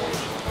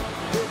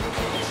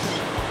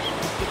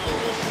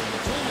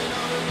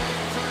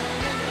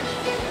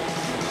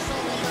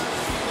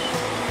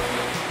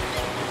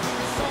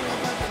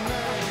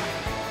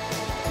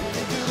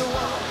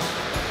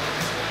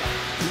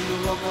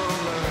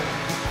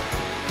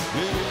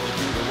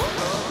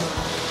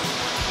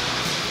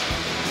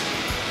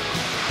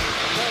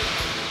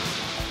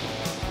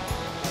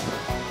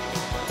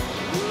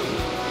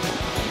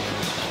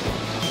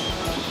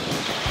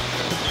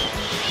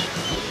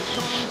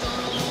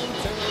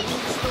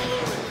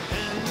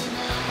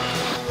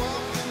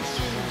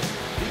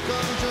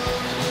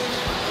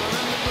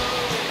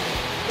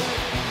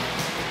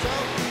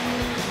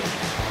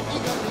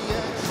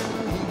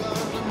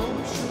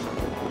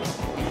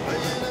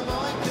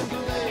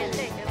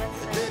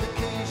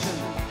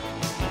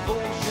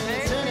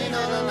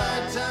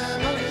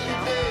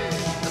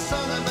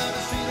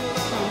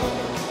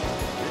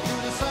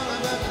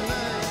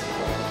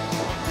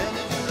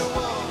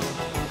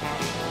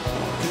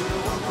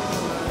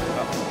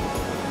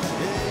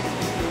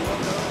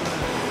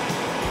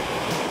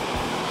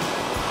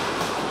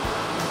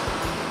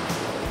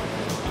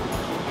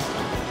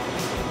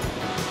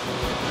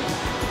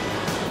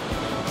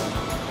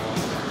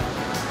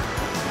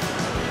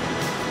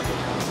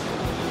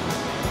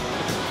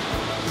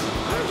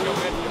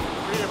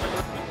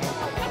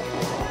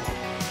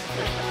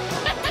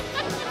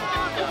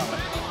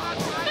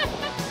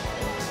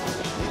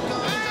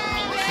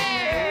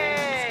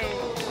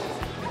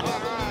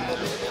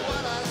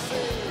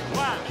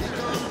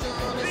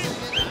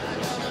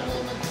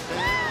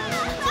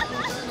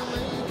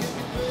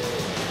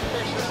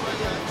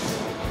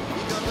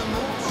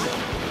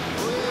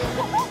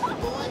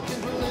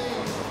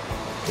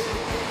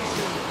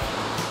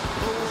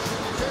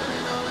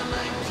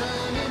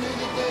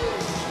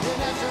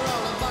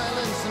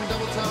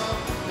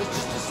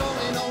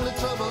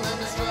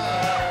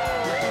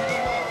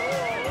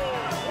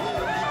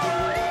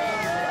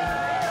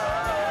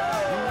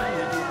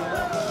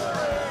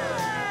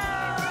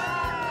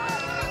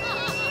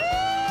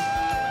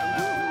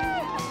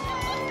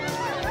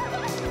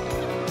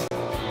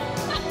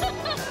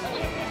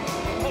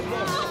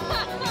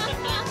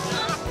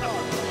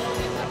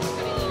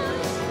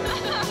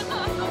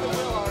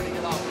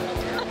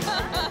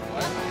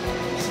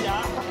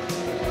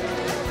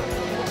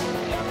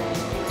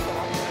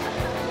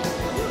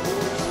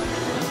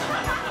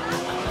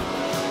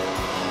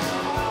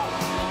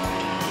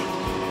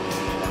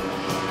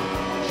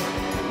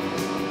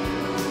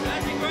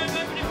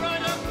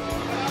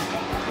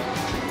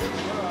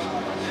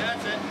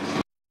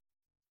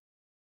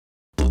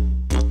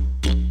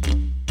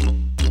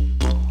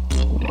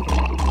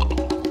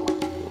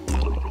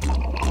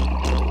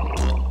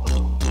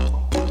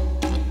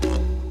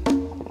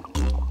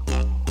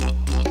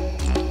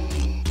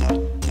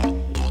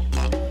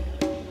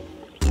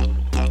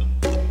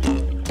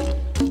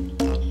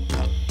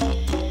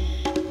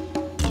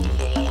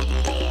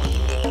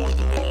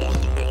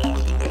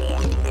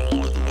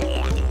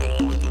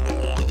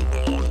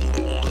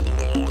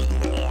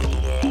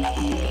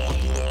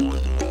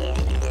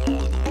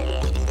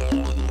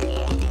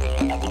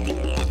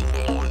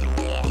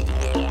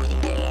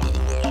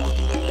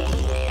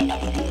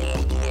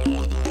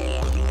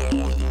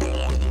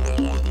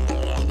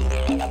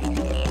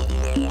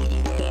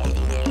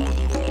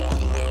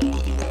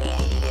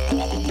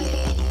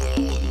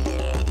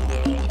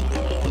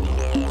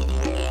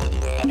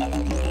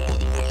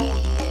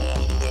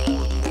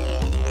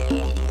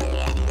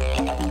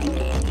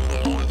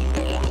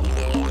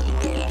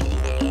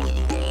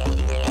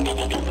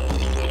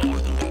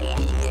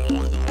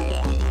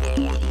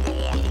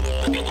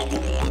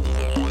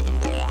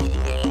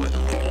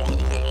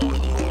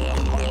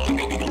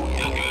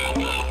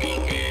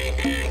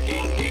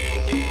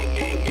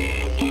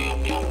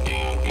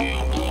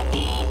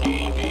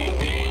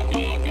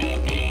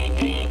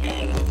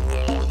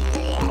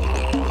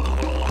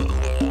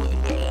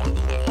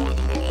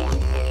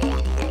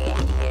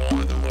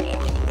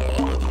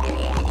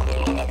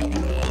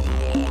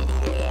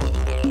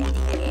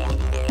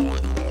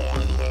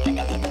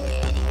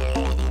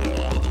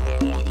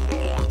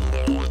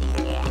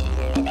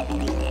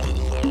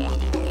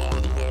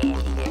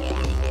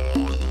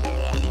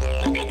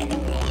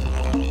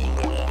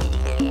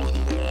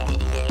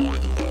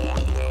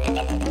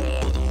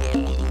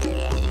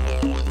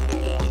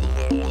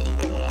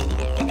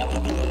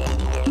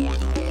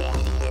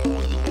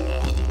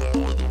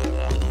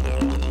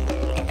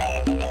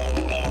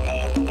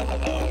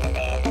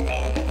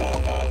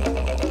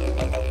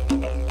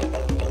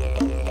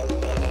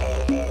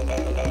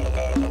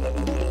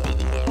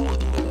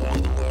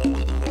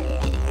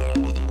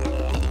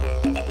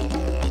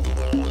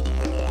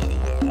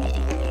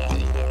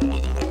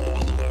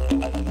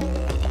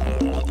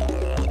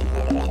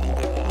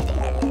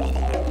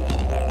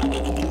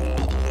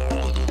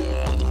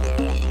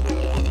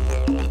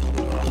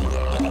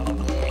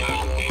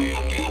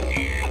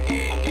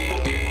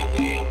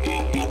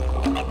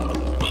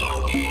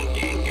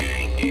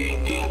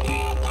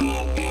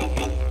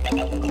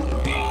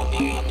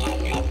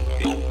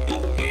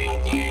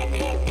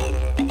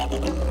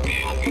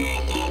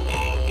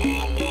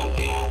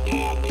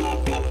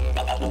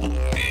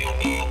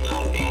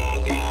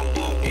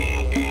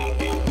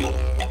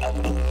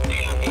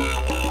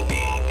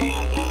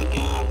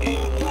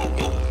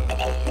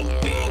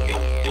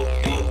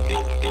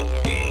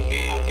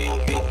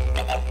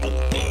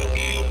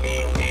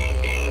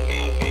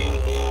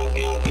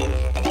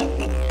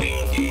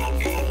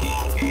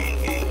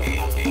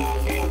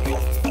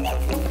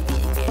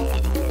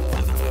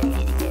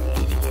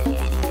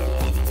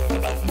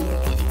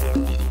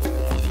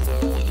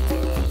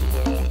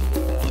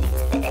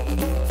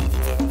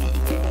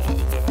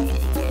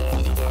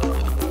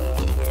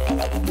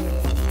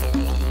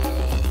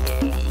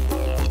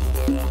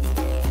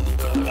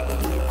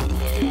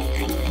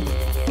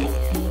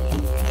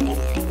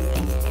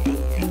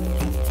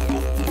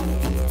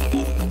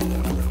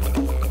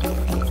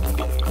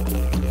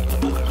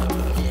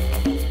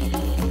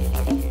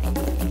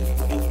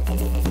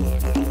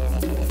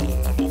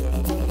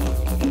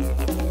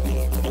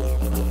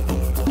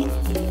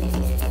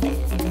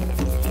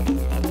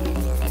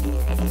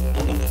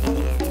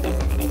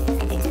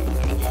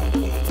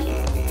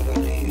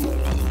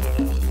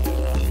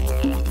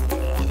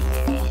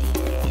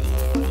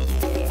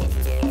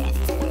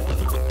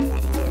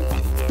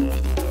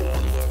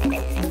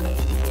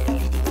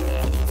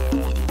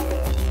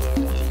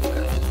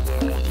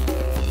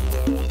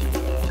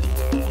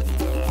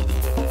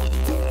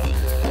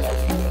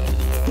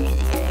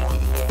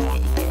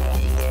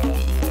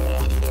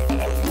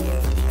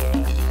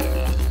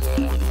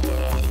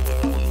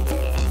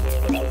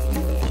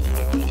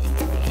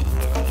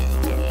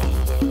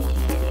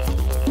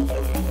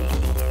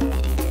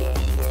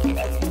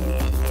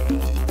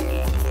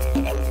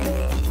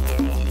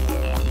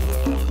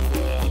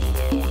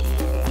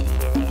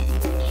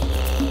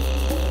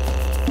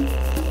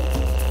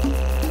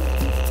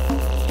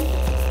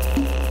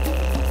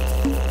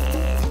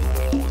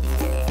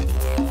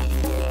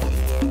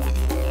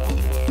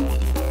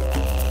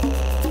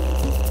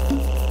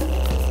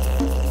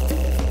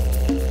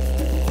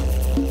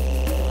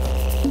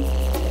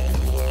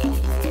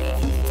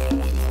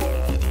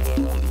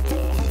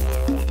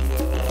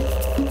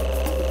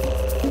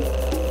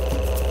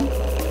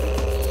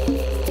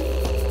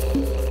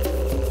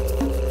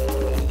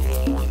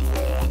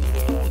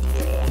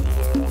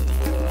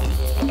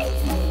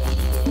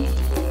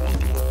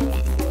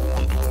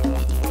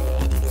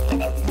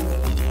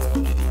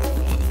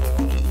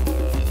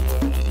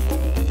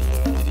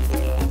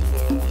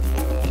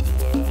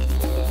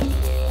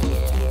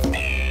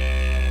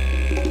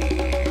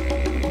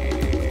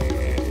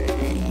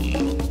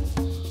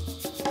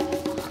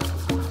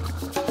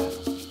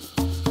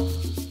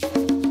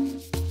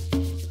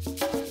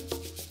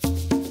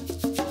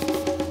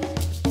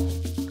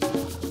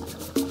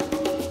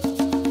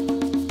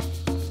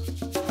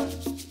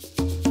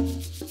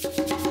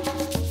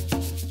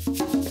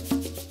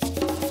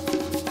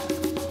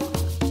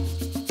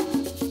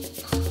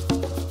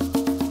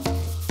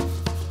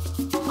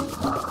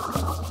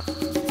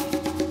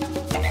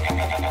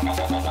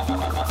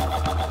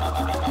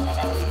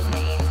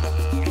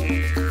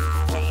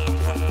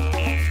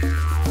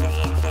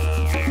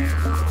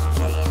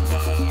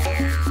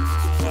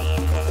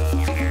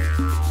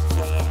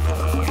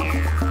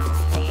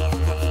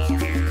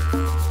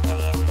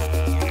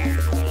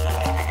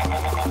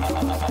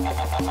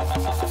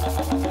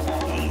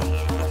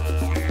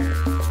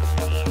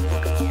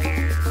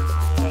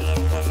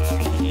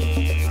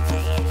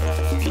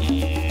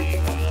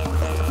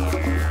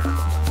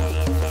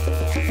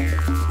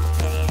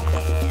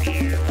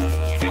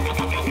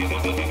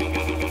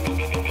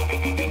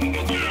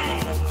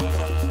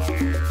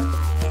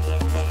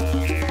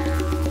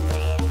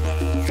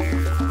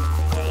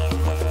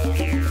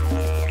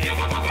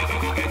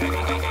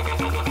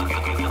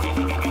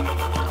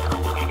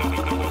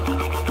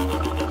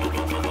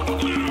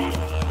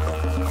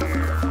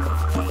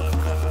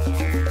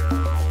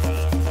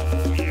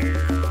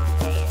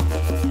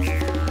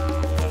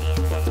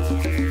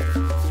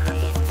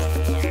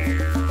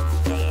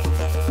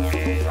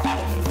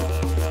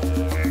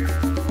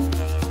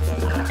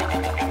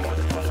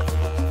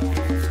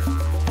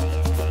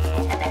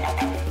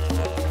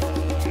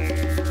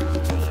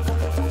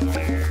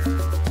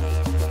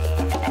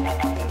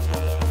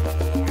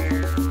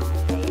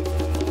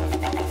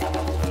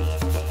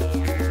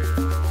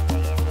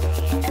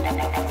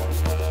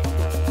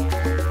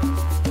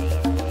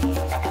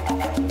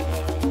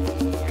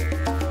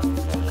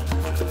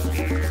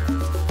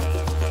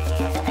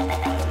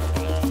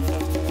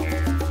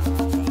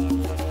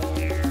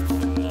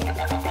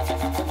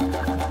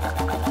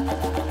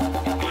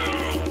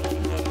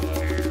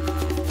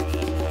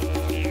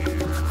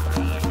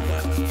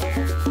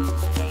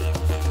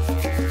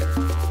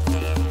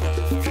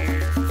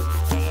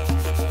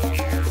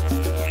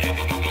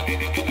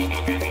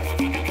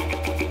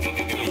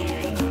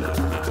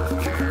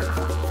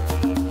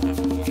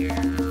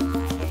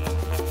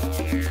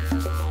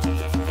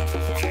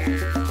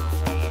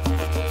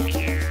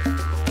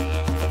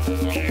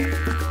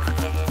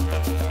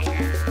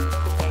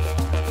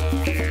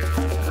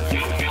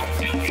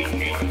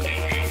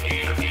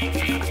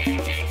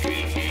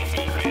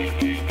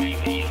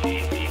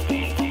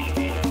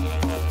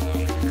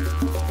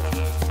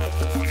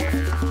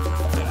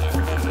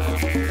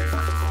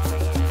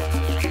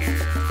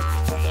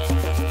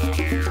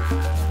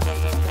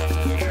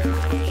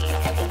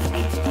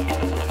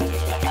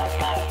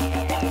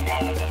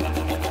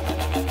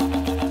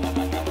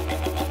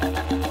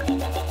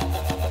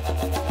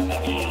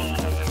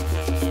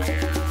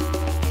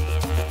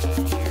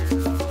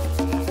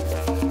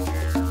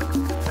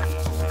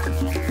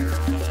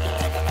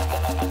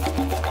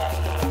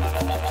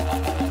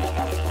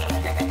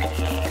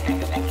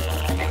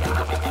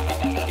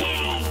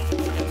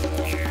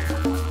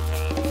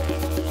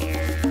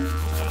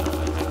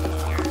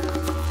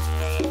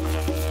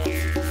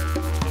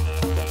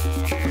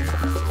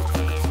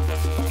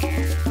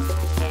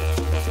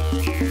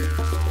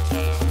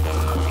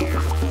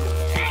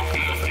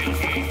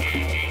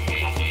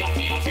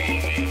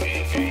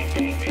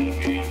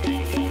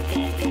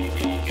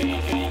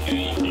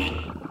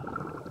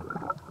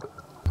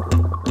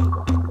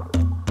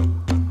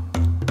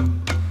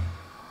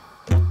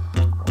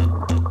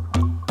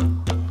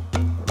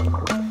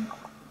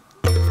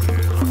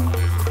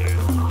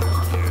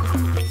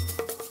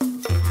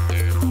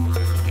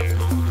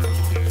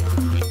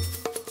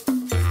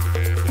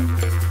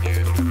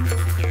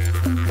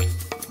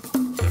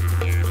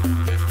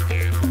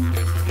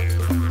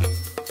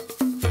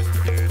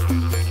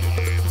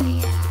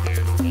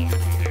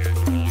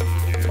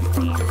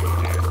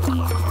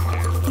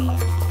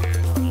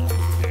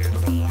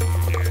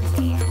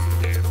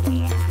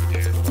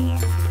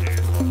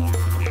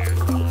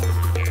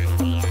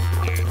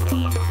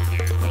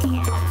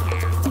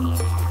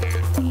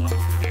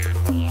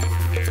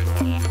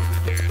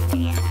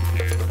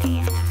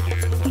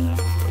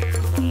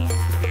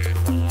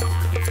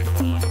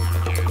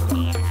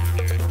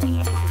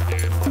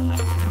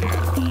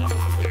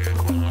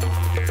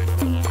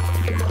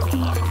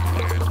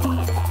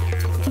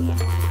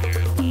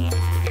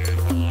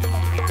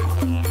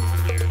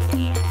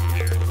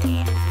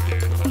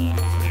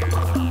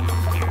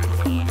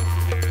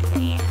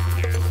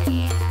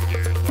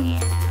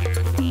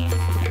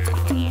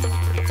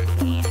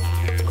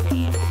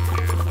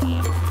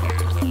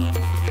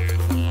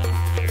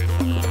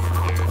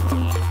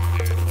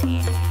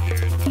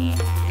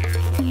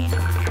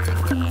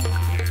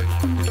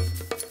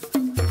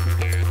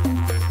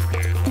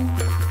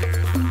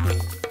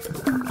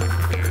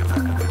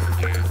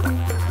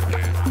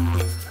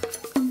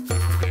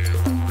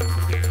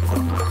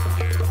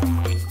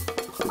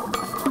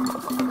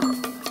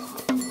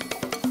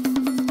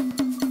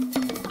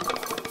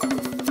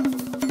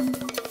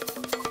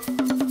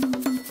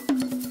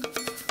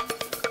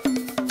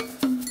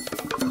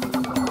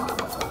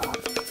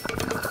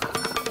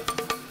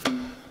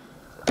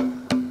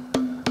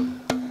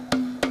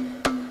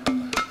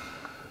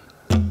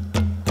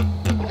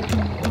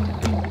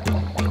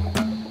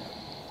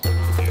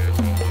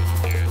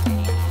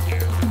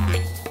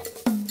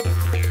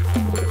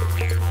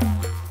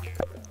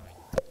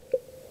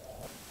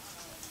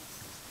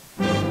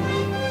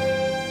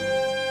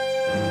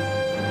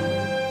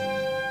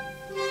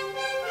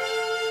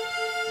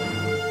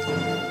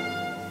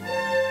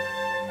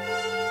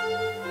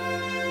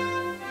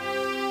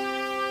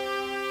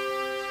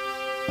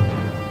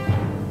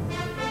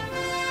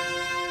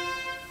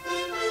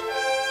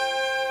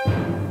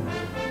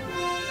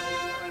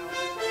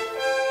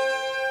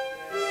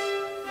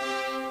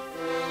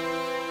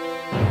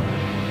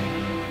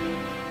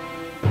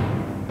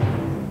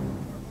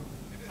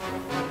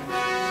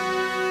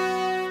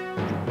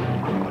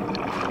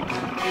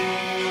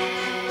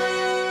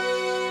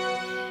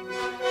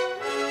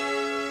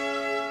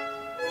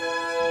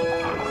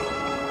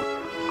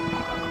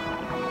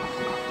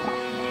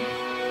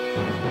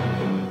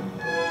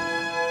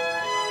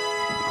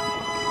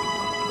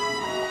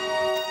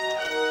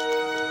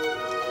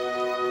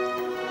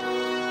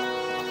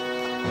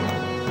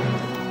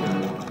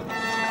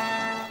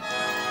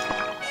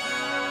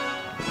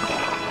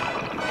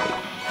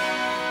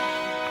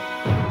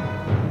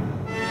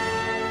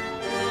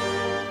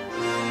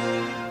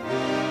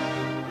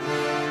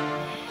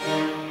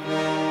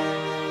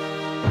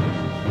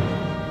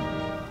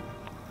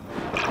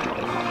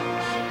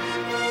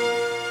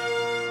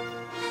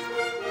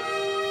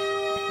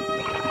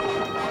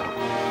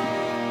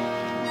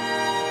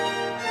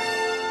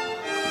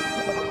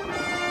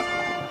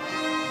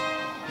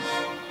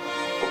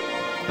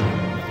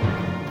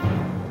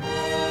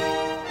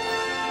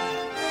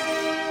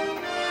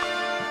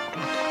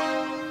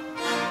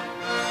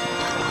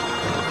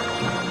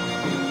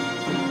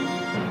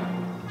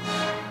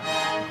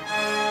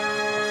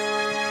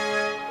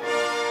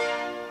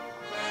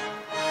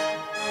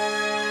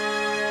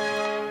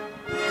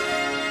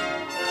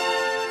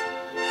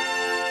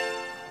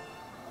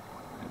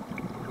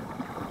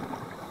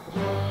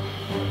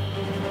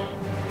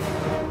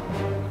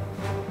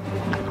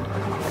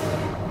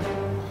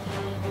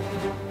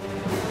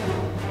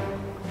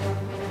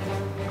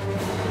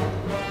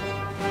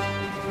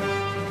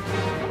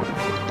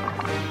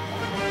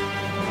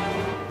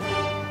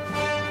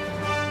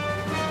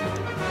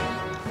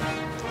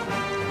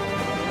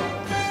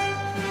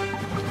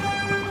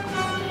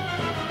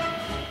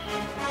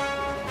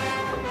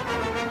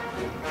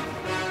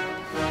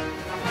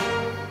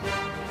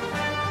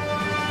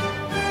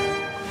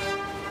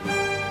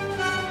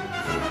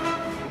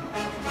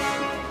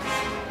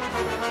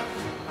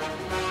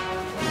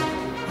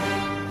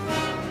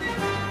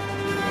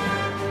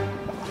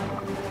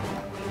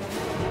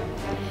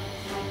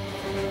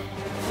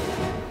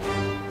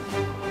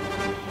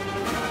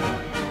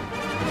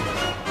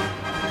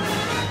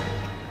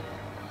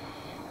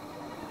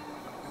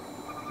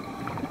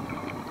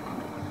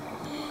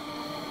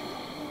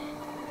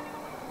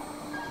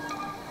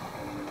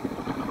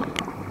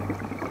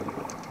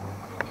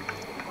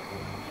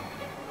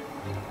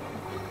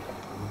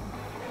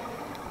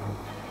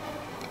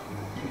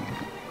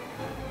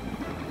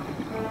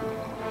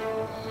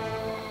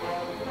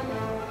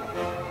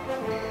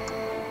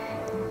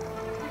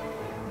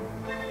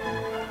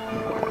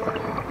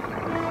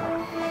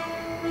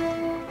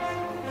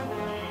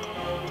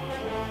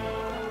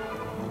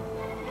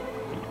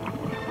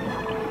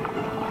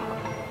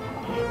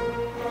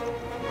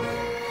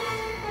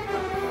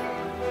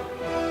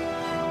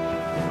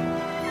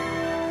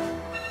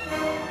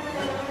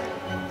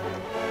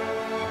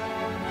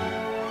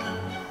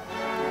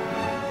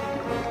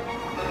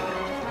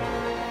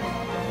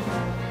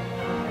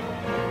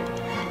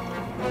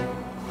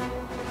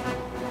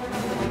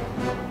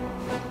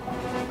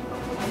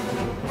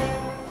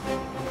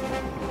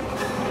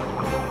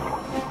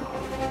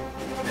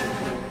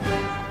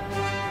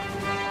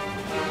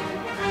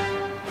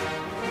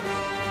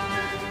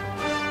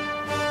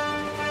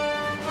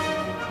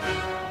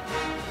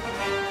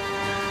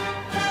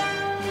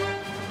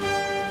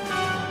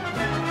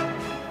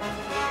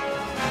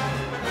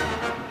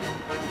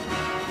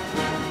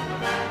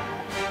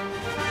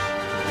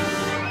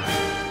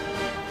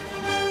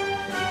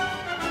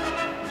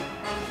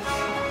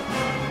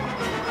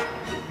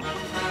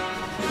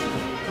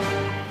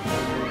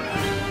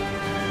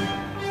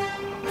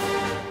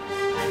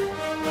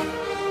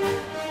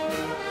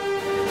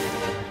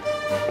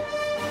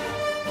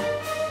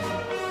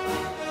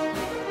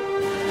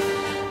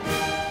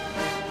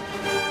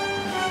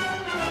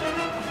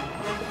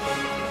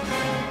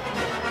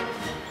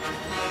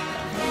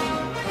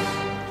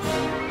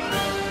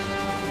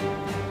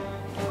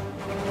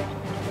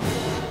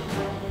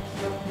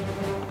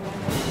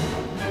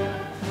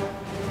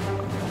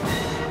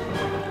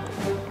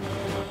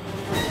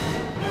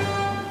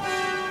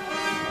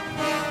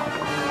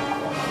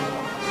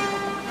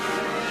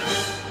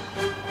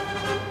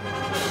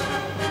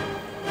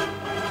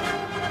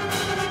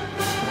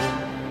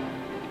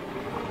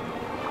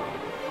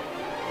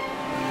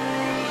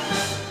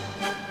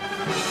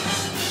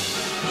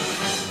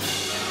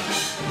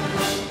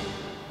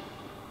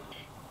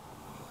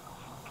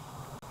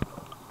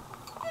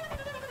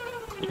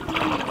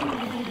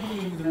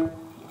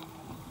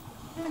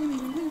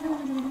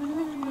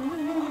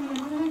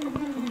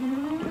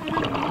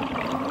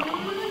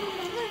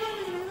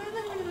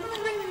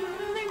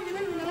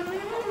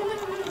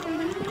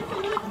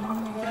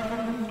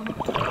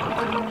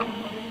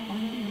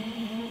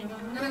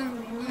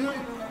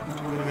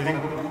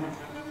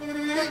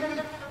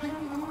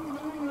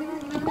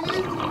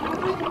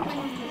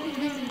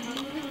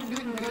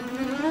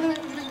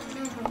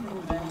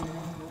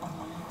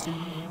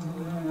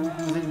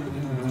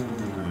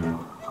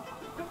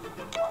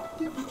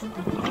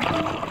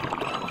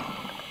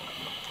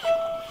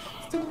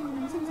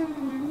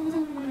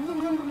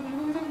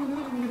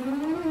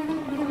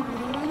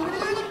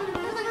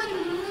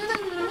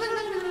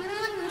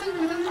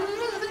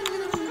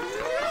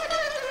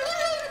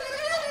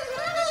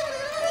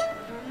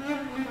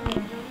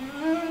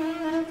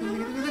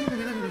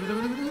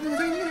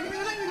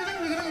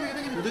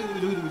Hey,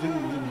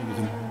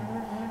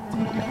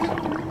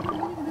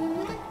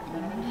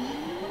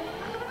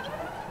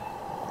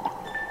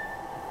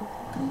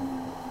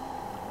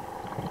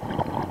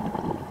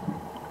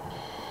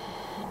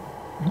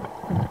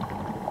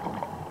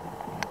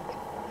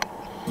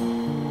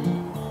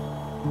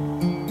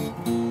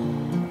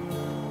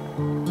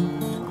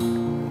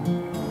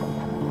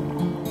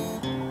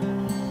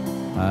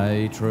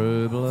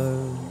 true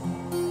blue,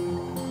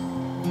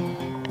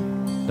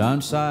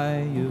 don't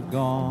say you've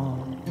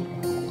gone.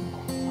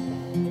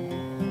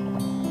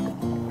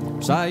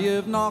 Say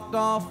you've knocked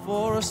off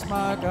for a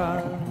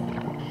smoker,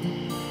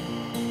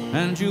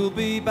 and you'll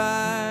be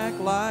back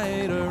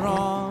later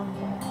on.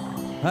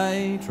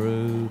 Hey,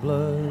 true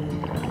blue.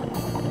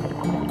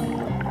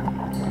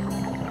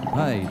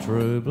 Hey,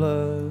 true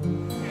blue.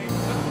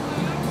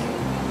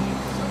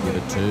 Give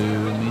it to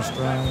me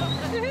straight,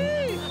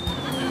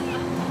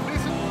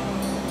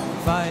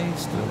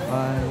 face to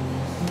face.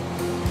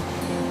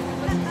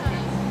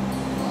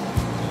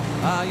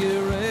 Are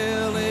you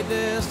really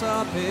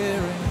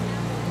disappearing?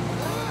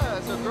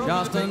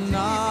 Just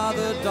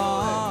another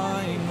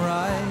dying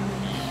race.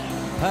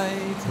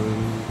 Hey,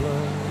 true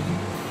blue.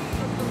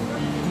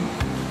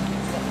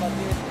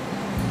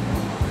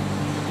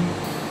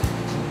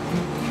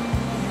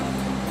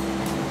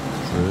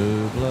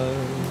 True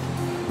blue.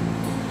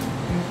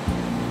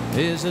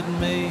 Is it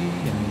me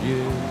and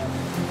you?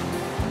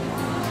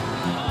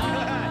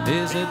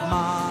 Is it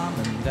mom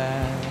and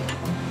dad?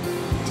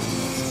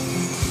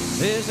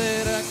 Is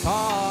it a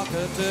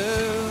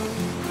cockatoo?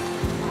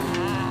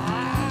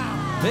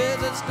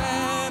 Is it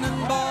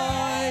standing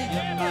by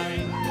your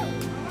mate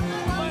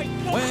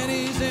when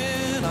he's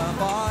in a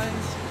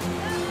fight?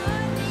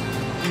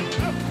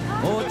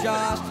 Or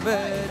just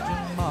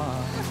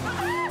Vegemite?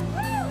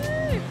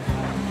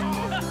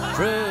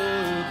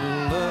 True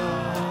blue,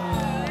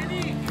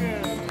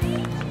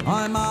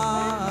 I'm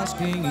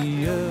asking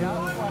you.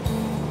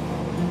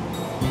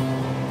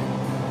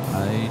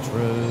 Hey,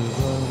 true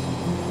blue,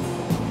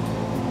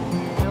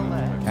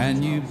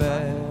 can you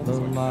bear the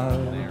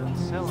load?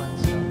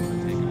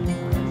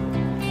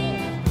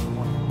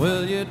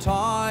 Will you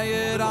tie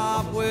it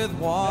up with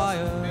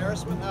wire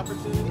just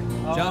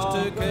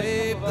to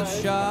keep the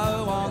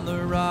show on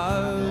the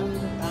road?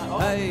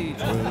 Hey,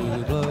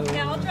 true blue.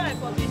 Yeah, I'll drive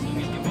for you.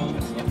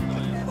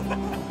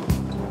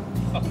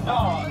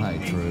 Hey,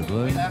 true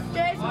blue.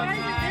 Jay, where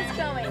is this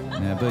going?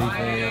 Now be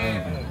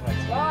fair.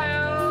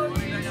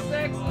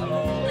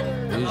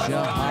 Is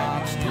your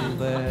heart still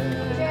there?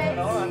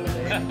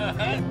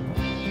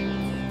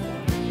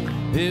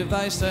 If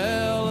they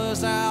sell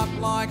us out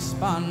like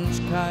sponge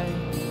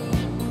cake,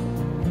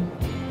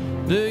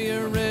 do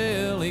you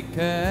really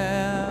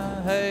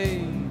care?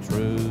 Hey,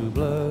 true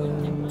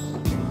blue.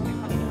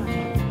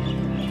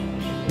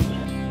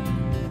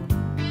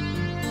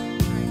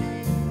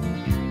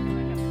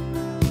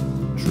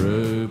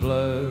 True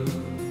blue.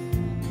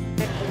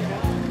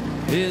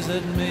 Is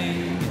it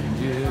me and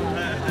you?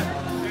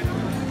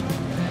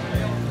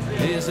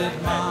 Is it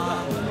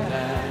mom and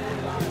dad?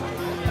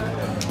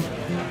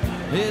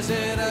 Is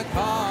it a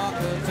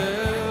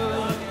cockatoo?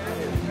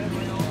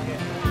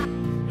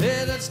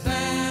 Is it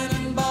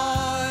standing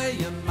by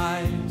your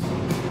mate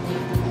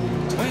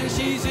when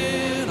she's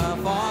in a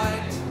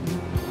fight?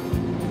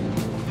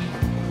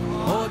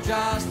 Or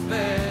just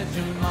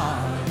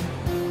Vegemite?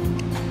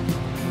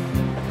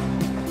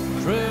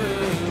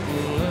 True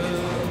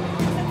blue,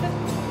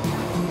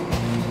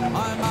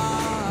 I'm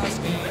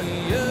asking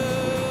you.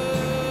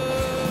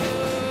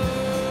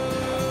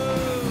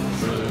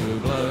 True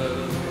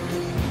blue.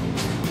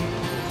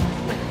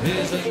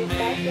 Is it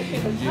me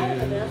and you?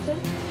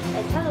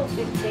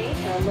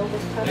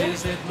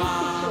 Is it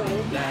mom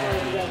and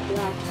dad?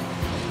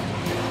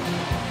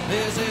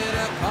 Is it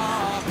a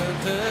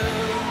cockatoo?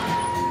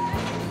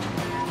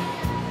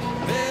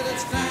 Is it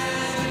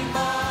standing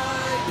by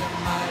your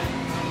mate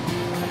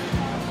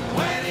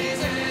when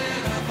he's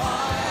in a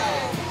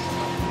fight?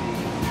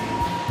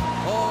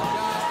 Or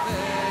just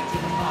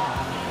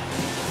Vegemite?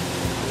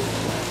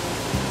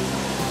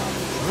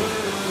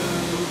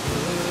 True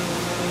blue.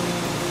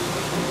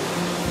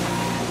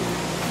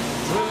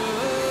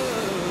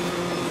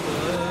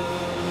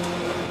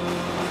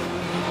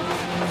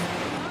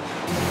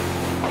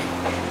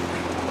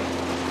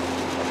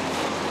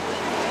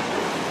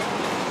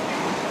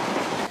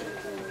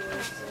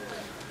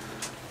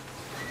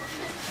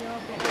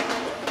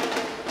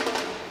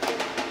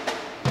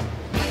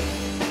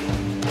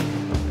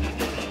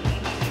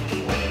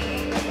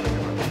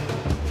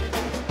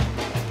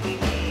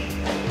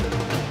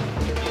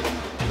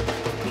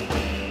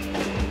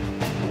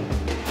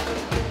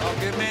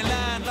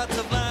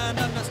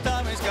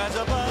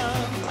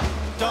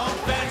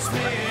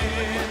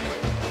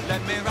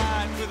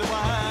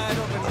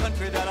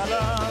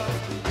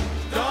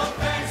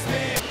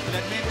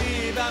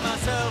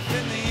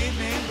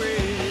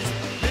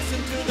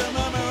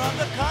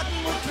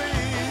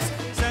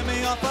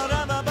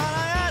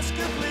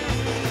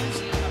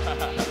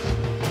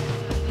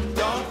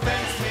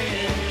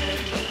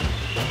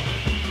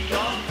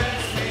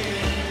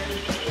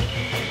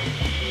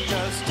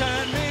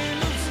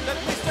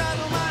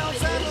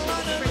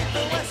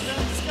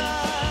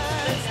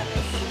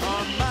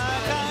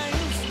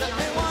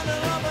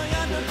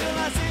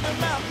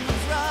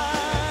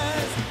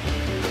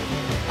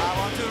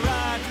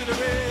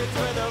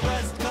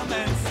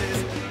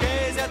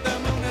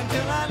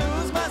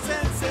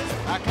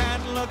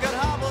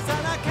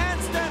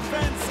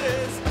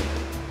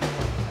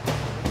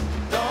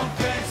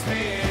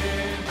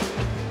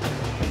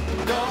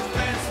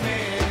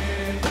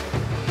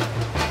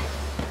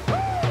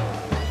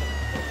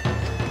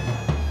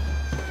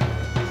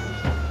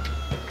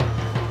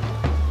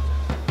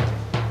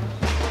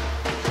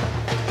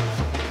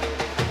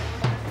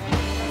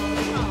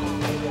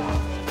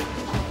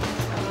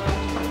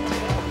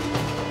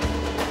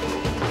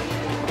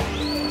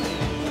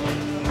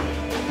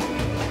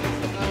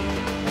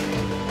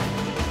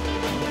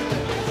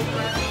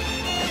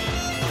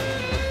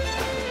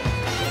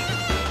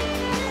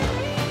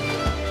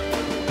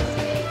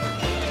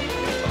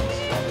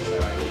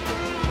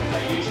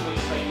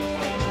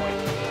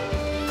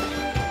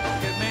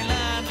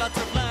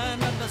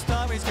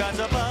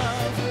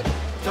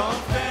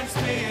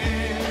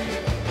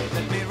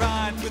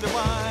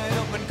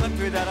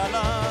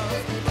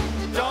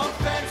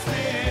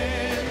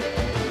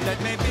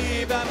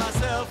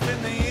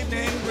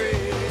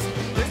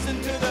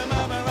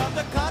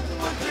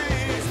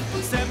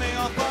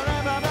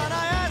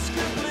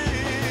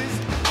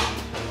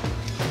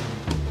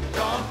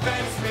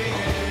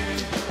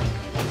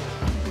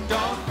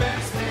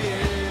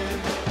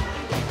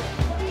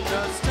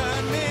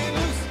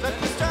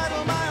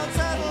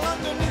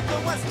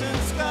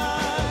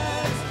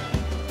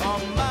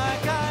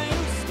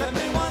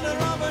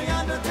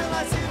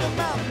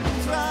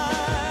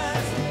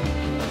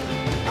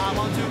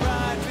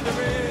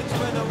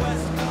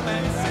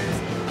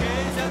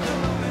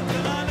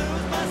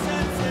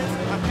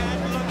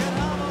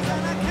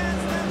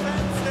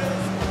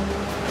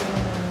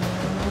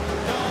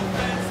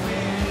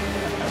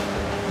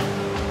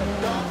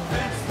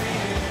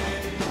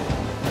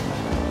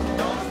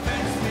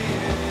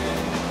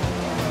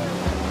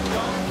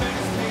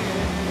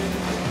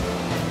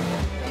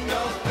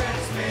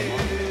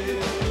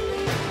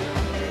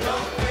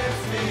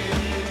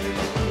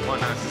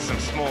 notice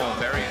there's some small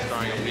berries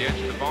growing on the edge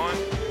of the vine.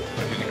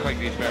 You can collect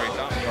these berries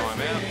up and dry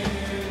them out.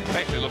 It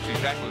actually looks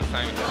exactly the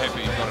same as the pepper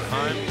you've got at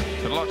home,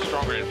 but a lot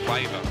stronger in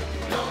flavour.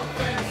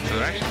 So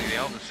they're actually the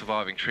eldest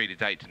surviving tree to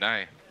date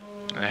today.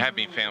 They have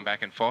been found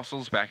back in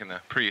fossils, back in the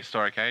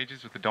prehistoric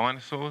ages with the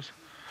dinosaurs,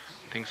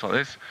 things like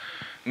this.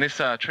 And this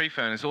tree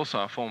fern is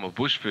also a form of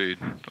bush food.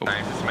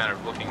 It's just a matter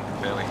of looking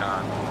fairly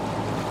hard.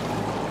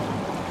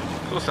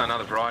 There's also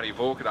another variety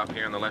of orchid up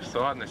here on the left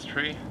side in this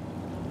tree.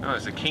 Oh,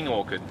 there's a king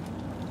orchid.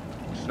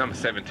 It's number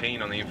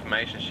 17 on the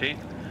information sheet.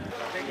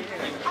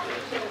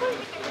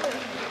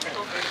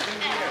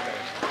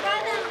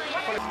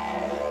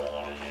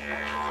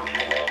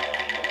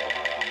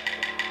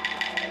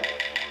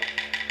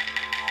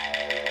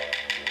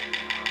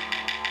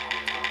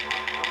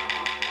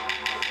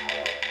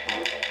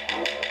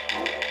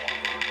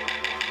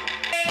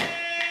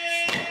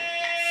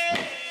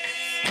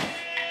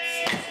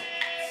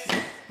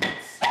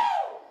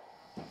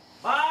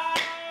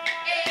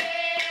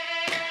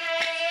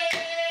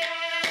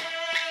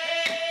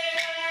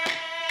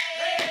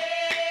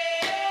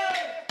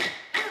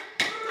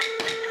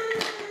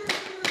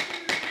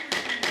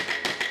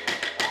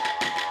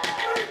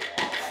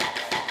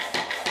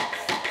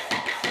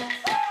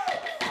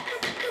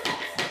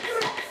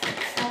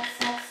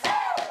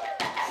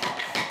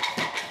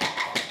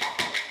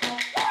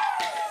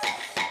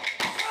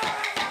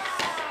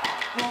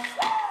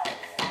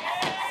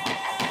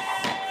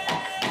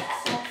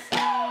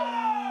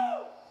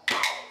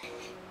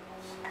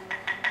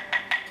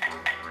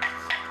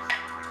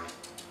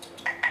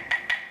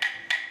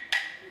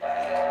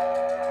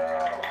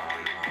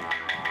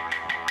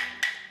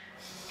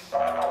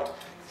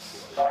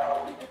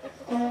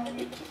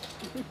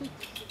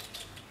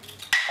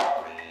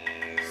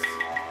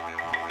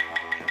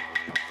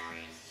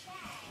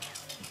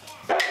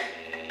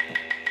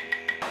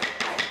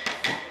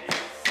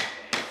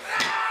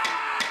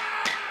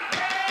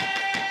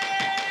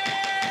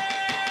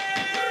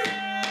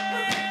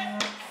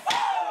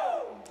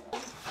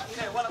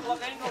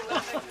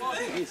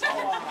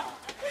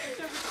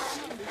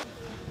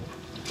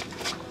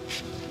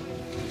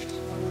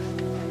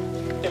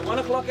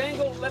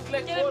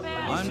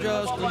 I'm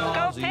just an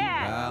Aussie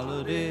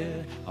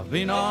balladeer. I've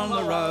been on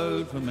the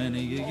road for many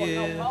a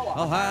year.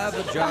 I'll have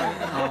a joke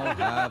and I'll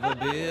have a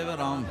beer, but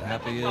I'm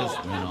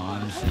happiest when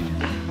I'm singing.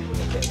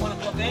 1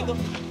 o'clock angle,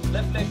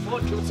 left leg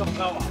forward, give it some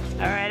power. All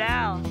right,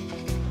 Al.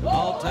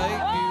 I'll take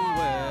you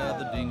where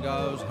the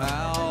dingoes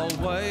howl,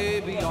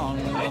 way beyond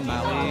the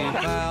mallee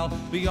fowl,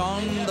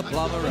 beyond the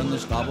plover and the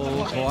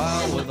stubble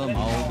coil, with the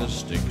mulga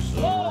sticks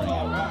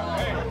a-ringing.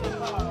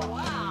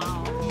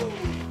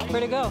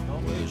 Where'd it go?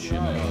 The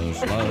shimmer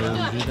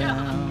slows you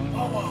down,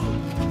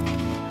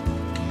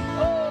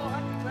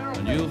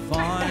 and you'll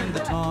find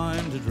the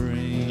time to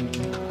dream,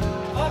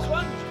 Last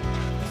one.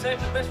 Save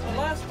the best for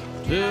last.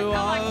 to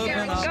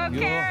open up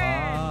your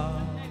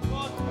heart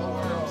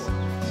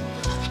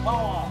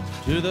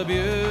to the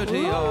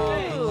beauty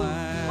of the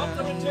land. Up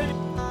the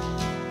return.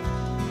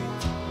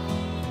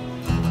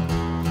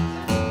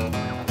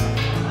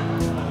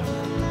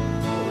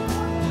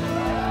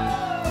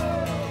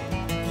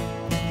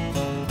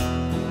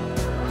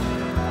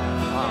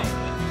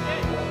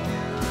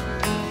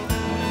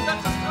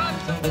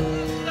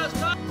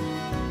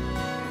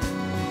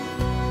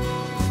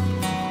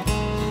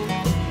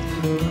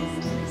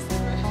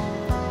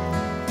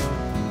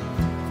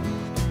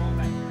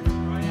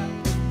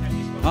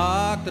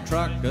 Park the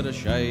truck at a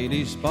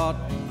shady spot,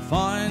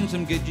 find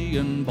some gidgee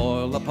and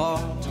boil the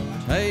pot.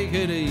 Take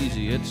it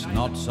easy, it's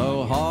not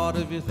so hard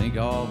if you think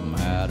of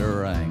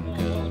madder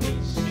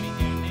anchors.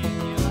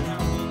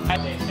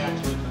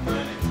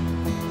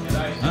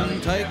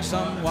 And take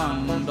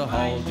someone to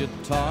hold you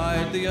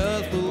tight, the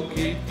earth will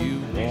keep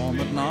you warm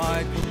at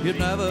night. You've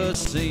never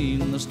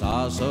seen the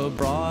stars so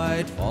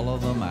bright, follow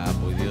the map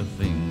with your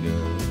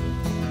fingers,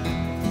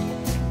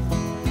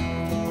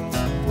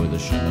 where the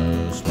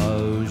shimmer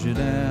slows you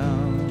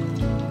down,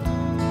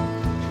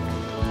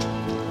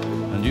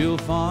 and you'll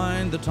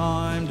find the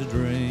time to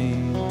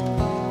dream,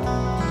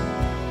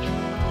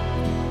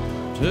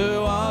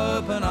 to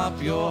open up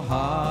your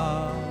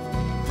heart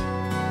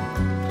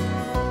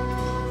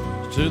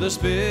to the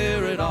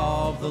spirit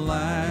of the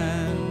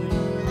land,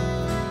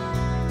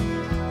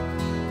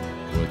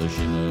 where the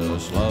shimmer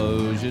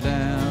slows you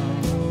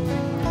down,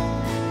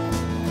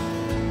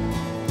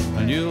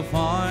 and you'll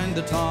find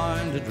the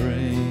time to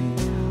dream,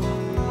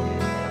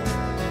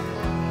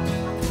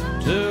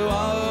 to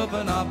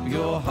open up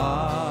your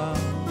heart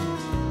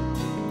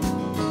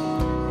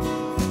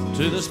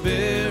to the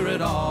spirit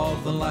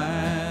of the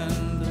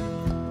land,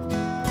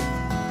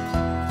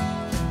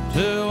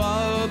 to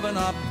open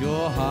up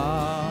your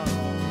heart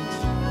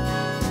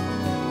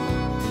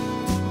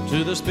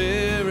to the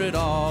spirit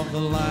of the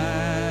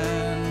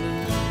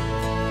land.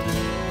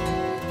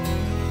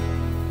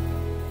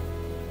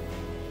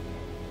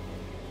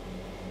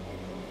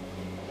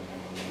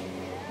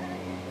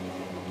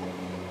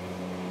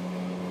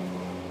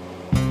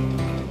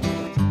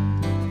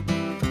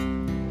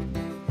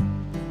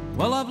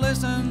 Well, I've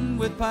listened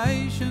with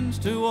patience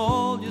to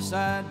all your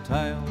sad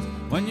tales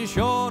when you're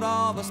short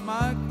of a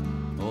smoke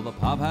or the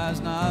pub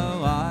has no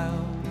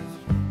ales.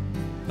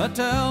 But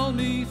tell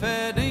me,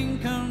 fair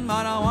dinkum,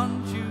 I don't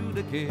want you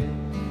to kid,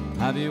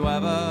 have you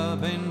ever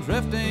been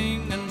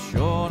drifting and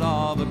short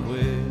of a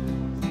quid?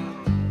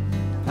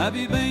 Have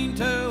you been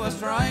to a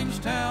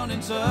strange town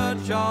in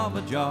search of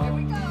a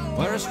job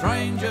where a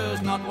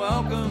stranger's not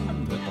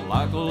welcome with the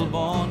local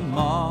born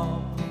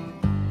mob?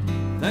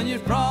 Then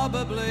you've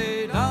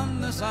probably done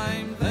the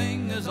same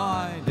thing as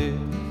I did,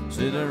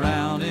 sit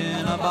around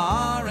in a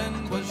bar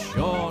and was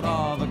short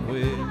of a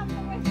quid.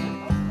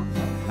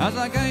 As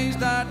I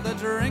gazed at the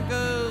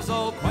drinkers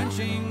all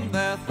quenching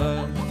their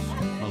thirst,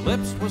 my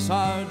lips were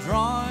so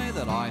dry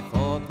that I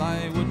thought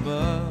they would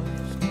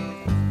burst.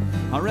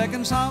 I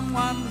reckon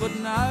someone would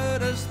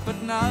notice,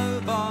 but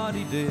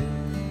nobody did.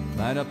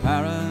 They'd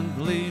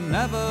apparently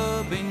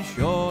never been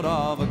short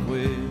of a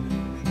quid.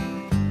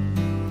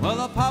 Well,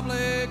 the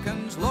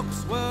publican's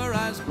looks were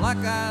as black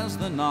as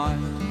the night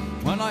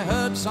when I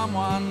heard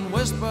someone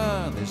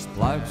whisper, this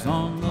bloke's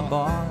on the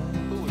bite.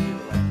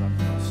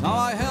 So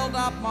I held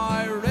up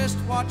my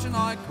wristwatch and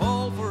I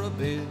called for a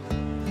bid,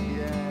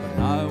 but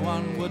no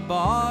one would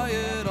buy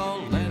it or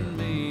lend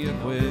me a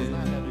quid.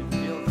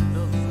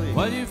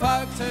 Well, you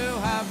folks who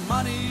have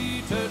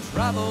money to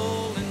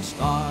travel in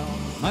style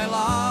may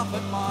laugh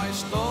at my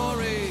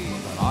story,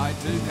 but I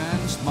too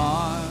can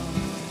smile.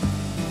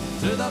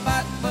 To the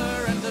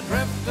battler and the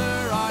drifter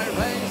I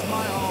raise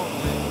my old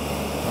lid,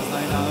 'cause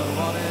they know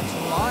what it's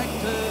like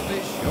to be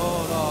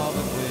short of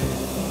a quid.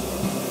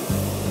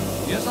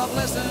 Yes, I've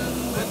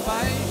listened with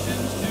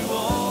patience to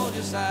all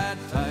your sad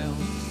tales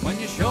when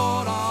you're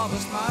short of a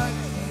smoke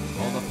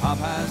or the pub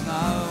has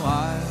no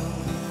ale.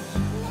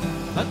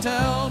 But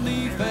tell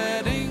me,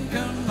 fair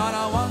dinkum, I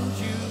don't want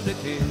you to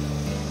kid,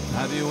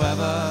 have you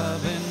ever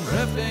been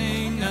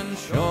drifting and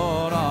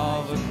short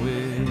of a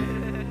quid?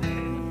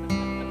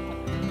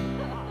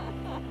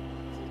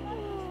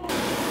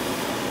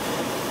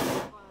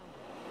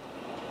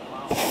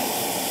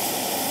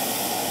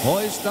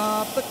 Hoist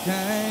up the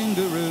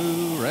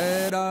kangaroo,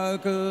 red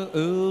ochre,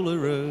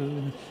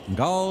 uluru,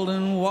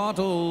 golden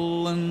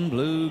wattle and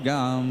blue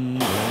gum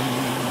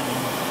green.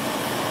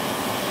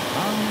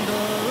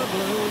 Under a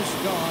blue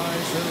sky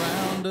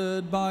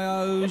surrounded by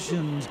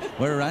oceans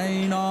where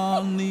rain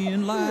on the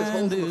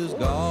inland is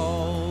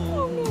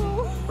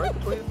gold.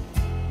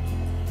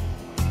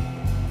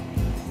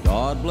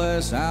 God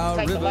bless our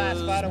rivers,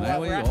 may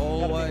we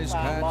always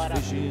catch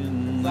fish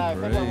in the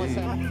creek.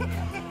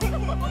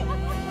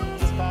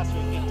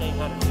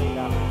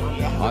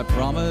 I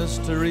promise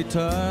to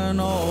return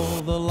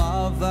all the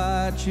love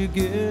that you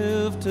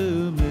give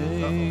to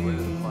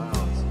me.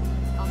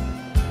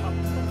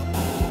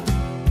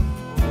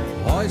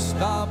 Hoist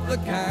up the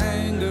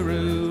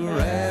kangaroo,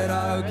 red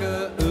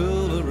ochre,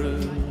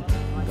 uluru,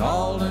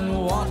 golden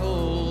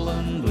wattle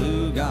and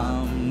blue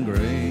gum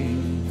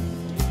green.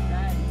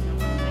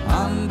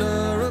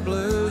 Under a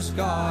blue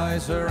sky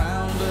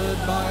surrounded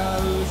by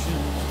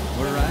oceans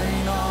where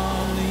rain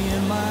on the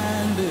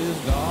inland is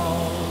gold.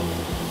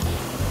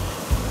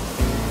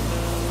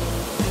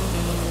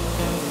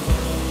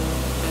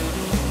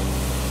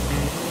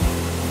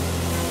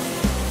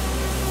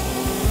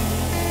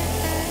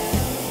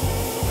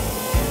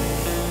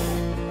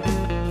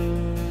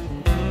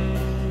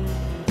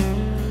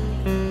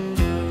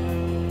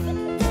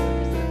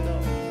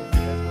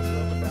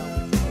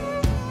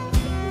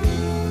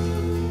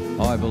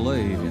 I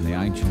believe in the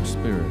ancient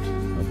spirit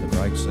of the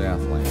great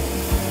Southland.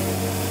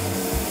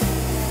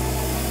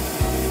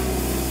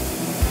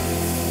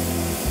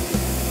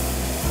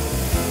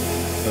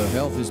 Her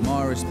health is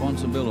my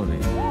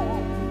responsibility,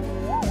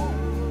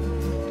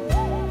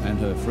 and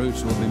her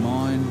fruits will be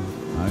mine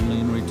only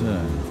in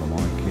return for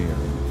my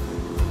caring.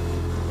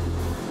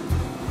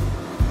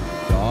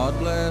 God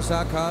bless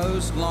our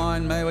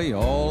coastline, may we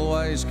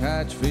always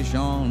catch fish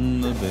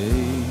on the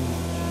beach.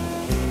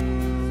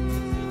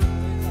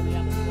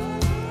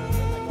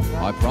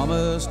 I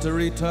promise to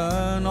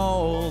return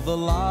all the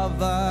love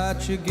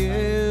that you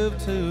give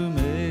to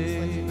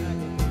me.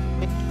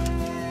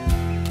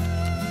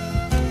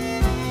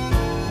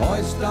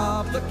 Hoist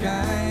up the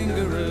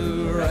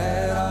kangaroo,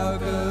 red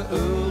ochre,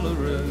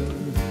 uluru,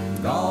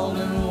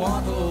 golden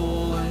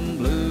wattle and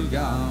blue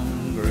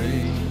gum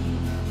green.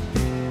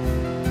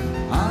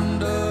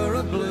 Under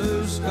a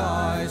blue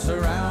sky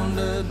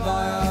surrounded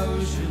by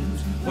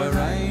oceans where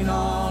rain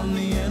on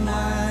the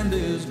inland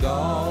is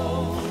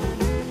gold.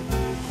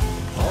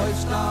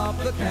 Hoist up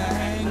the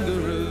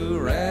kangaroo,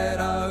 red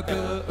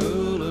ochre,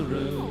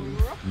 uluru,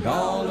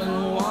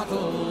 golden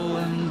wattle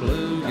and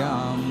blue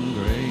gum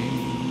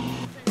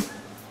green.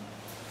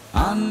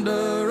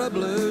 Under a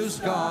blue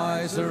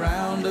sky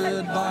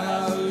surrounded by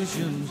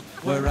oceans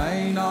where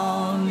rain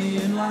on the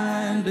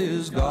inland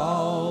is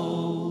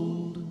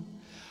gold.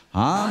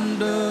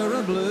 Under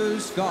a blue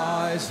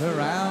sky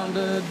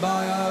surrounded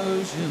by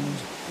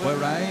oceans where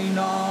rain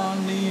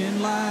on the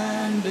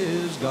inland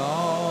is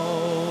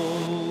gold.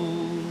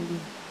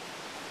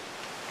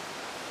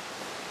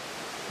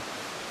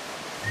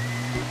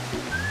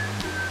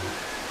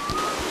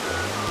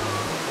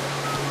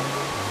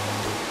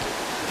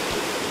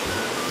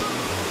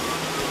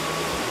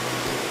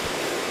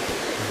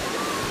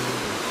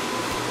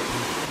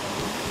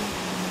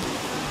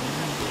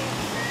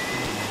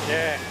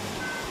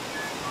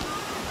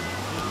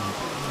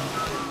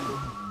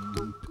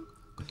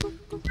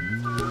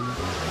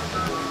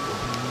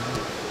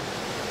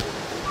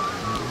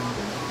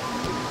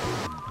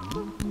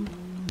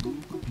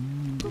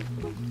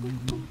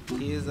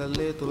 Here's a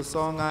little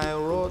song I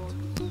wrote.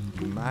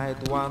 You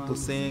might want to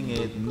sing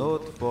it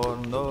note for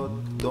note.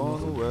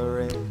 Don't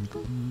worry,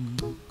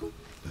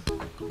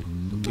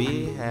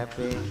 be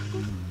happy.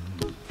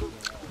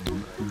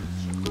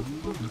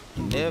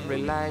 In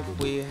every life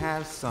we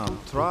have some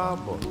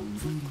trouble.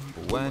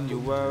 When you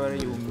worry,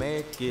 you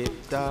make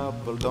it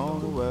double.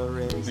 Don't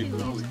worry,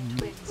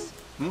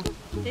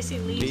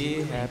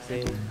 be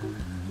happy.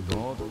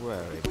 Don't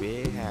worry,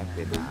 be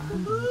happy now.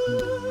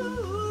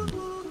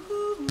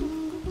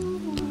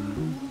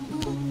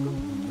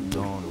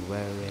 Don't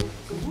worry,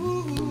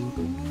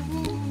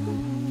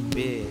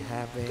 be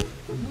happy.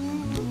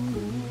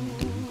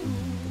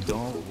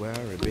 Don't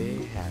worry,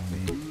 be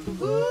happy.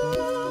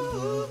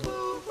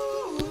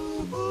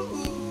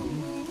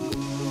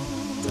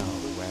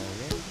 Don't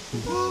worry,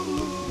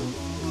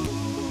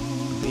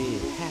 be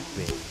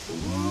happy.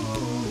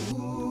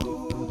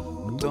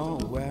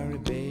 Don't worry,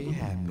 be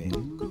happy.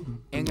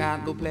 Ain't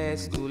got no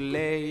place to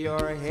lay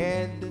your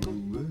head.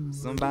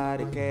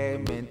 Somebody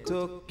came and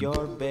took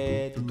your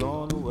bed.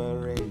 Don't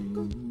worry,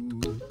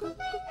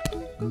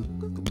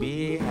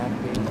 be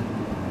happy.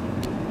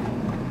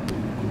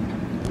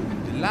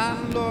 The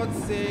landlord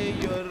say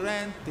your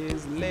rent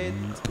is late.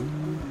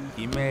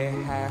 He may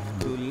have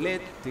to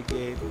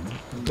litigate.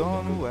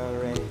 Don't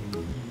worry,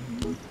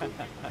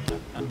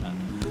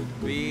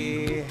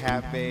 be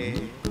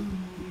happy.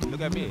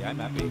 Look at me, I'm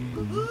happy.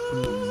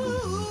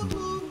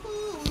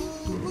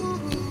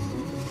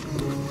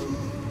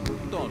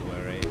 Don't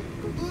worry,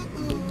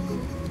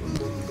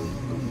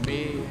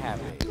 be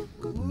happy.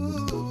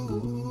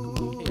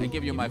 Hey, I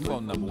give you my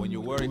phone number. When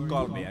you worry,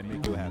 call me. I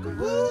make you happy.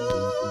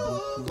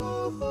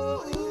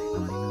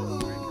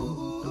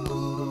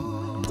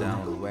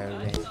 Don't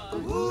worry,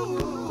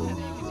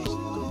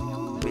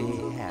 be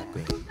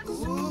happy.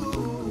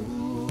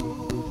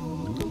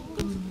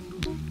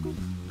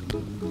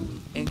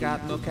 Ain't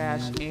got no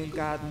cash, ain't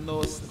got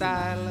no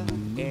style,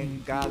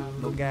 ain't got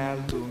no gal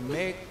to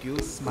make you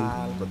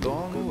smile. But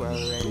don't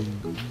worry,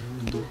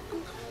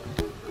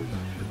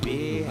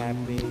 be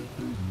happy.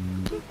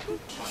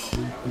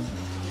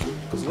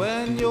 'Cause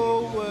when you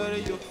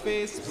worry, your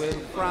face will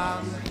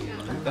frown.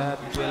 That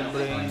will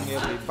bring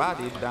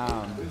everybody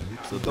down.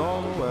 So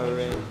don't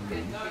worry,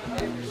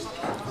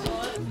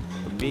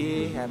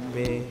 be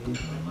happy.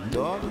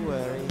 Don't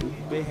worry,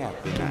 be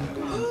happy now.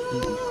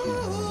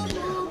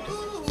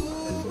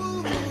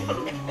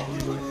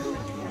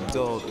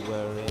 Don't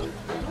worry,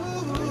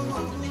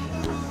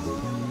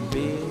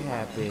 be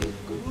happy.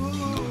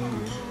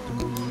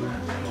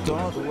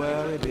 Don't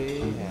worry,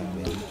 be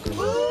happy.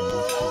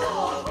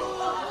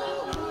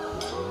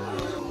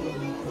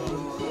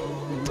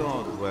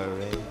 Don't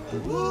worry,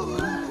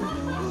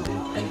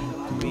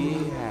 be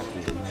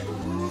happy.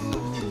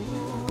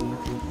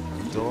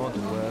 Don't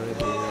worry,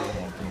 be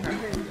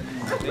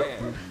happy. There,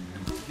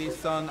 this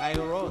song I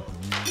wrote.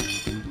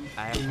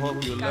 I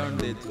hope you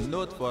learned it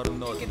note for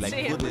note like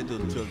good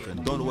little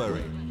children. Don't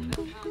worry,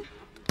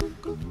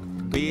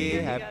 be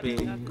happy.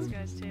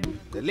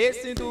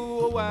 Listen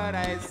to what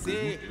I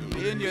say.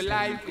 In your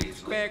life,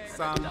 expect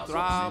some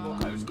trouble.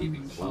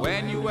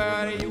 When you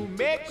worry, you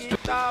make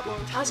it double.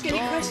 Ask any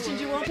questions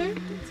you want to.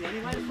 It's the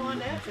only way to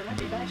find out. So don't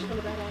be bashful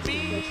about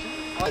asking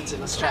questions. Odds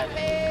in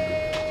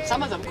Australia.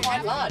 Some of them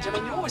quite large. I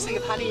mean, you always think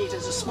of honey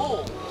eaters as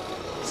small.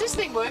 Is this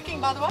thing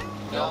working, by the way?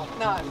 No.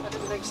 No, I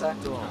didn't think so.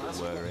 Don't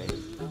worry,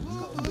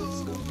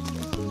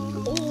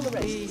 All the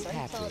rest be the same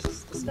happy. size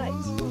as the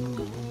snakes.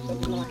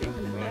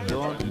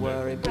 Don't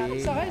worry, be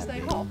Size, they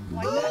hop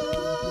like that.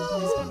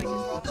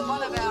 It's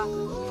one of our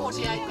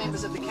 48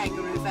 members of the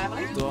kangaroo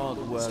family. Don't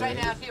worry, Straight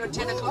out here at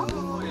 10 o'clock.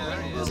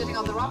 Sitting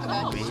on the rock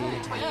about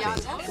 20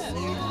 yards out.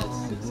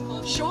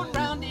 Short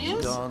round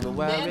ears. don't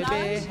worry, bare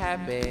be nose,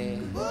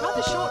 happy.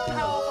 rather short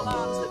powerful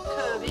arms that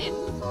curve in.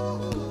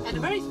 And a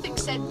very thick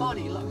set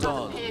body, like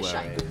Don't pear worry,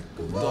 shape.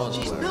 don't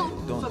She's worry,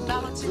 built don't for worry.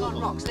 balancing on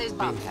rocks. There's Be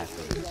Buff.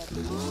 happy.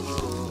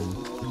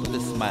 Put a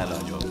smile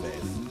on your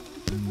face.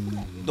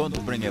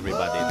 Don't bring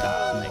everybody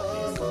down like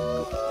this.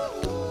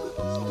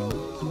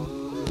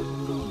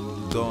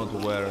 Don't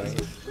worry.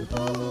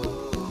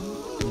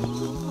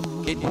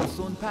 It will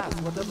soon pass,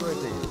 whatever it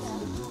is.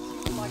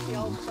 Like the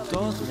old sort of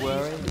Don't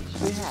worry,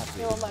 be happy.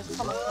 They're almost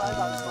common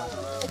roebucks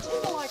like. It's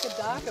even like a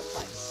darker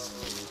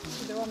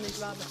place. They're on these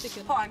rather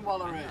thicker. Pine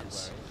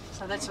wallaroos.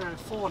 So that's a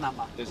 4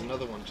 number. There's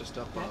another one just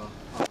up on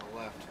the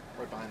left,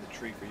 right behind the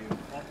tree for you.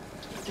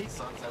 See?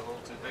 Sun's out a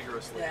little too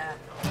vigorously. Yeah.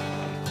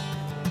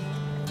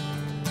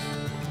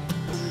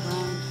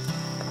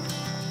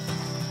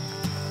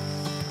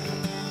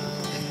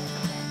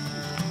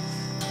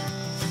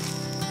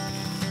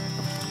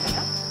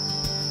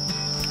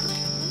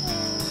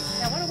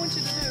 Now what I want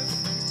you to do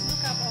is to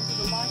look up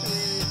onto the lighter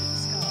areas of the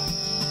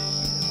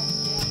sky.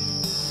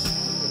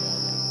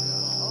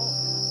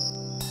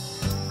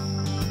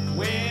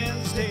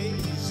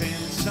 Wednesdays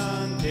and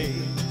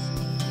Sundays,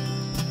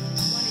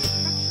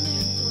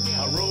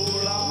 I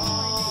roll off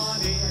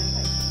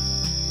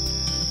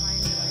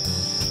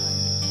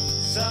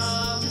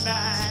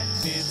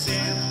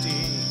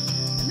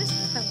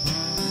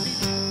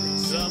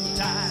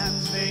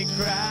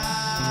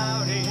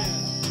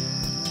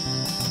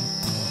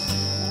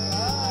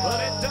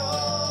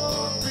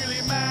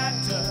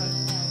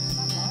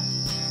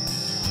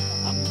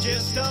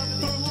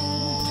just a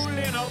fool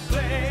in a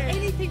play.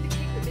 Anything to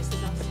keep the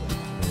missus us.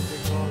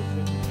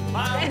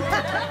 My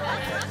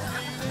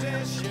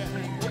possession.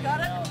 We got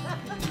it?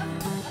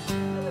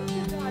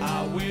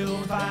 I will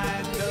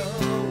find a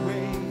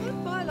way.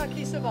 Fine, like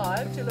he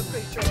survived till the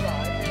preacher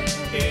arrived.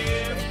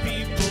 If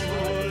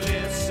people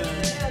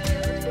listen,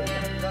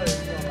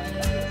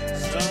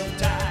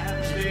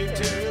 sometimes they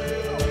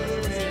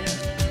tune in.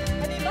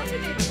 And he might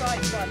have even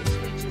right while his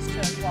speeches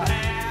turned white.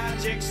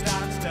 Magic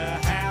starts to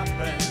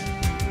happen.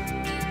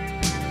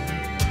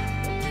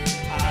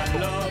 I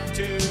love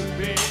to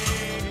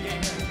begin,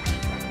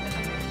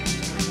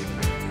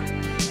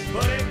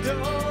 but it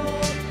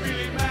don't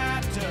really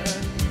matter.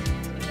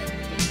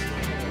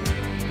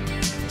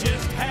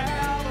 Just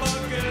have a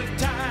good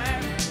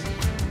time.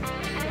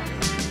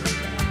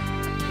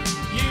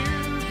 You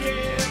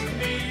give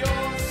me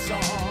your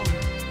song,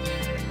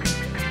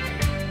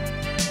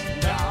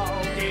 and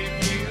I'll give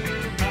you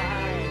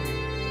mine.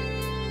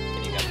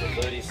 Getting up to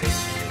 36.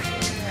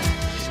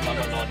 She's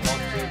coming on not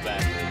too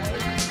bad, you know.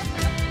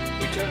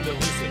 We turned to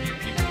listen you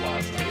people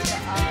last year.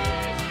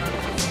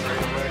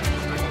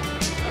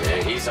 Yeah,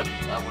 he's a...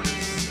 That one's...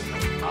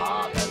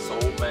 that's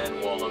old man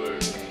Wallaroo.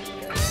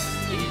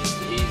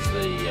 He's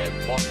the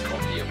pot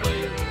copy of the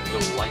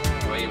little light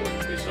grey one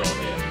we saw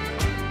there.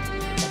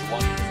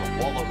 One is a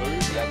Wallaroo,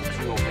 the other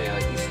two of their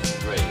Eastern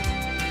Greys.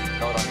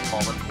 Not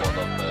uncommon for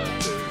them to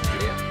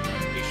clear.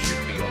 He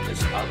should be on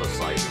this other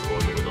side of the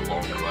road where the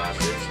long grass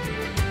is.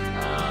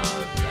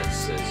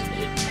 That's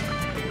hidden.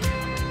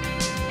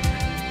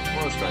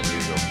 Most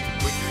unusual.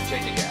 We do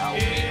tend to get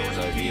albinos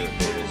out here at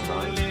various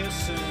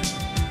times.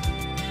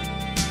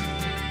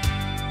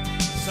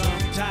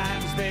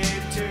 Sometimes they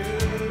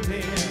tune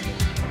in.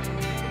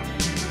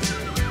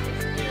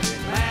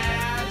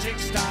 Magic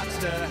starts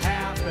to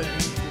happen.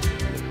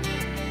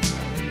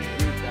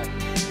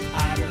 I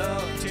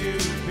love to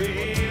be.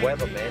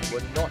 Weathermen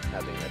were not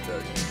having a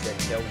dirty set.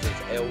 Tells us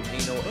El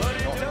Nino is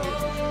not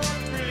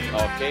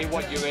here. Okay,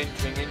 what you're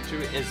entering into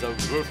is a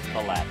roof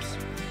collapse.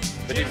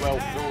 Pretty well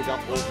filled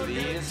up over the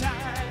years.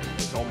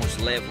 It's almost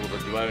level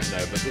with the ground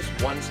now, but this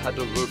once had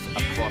a roof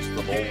across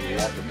the whole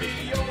lot of it.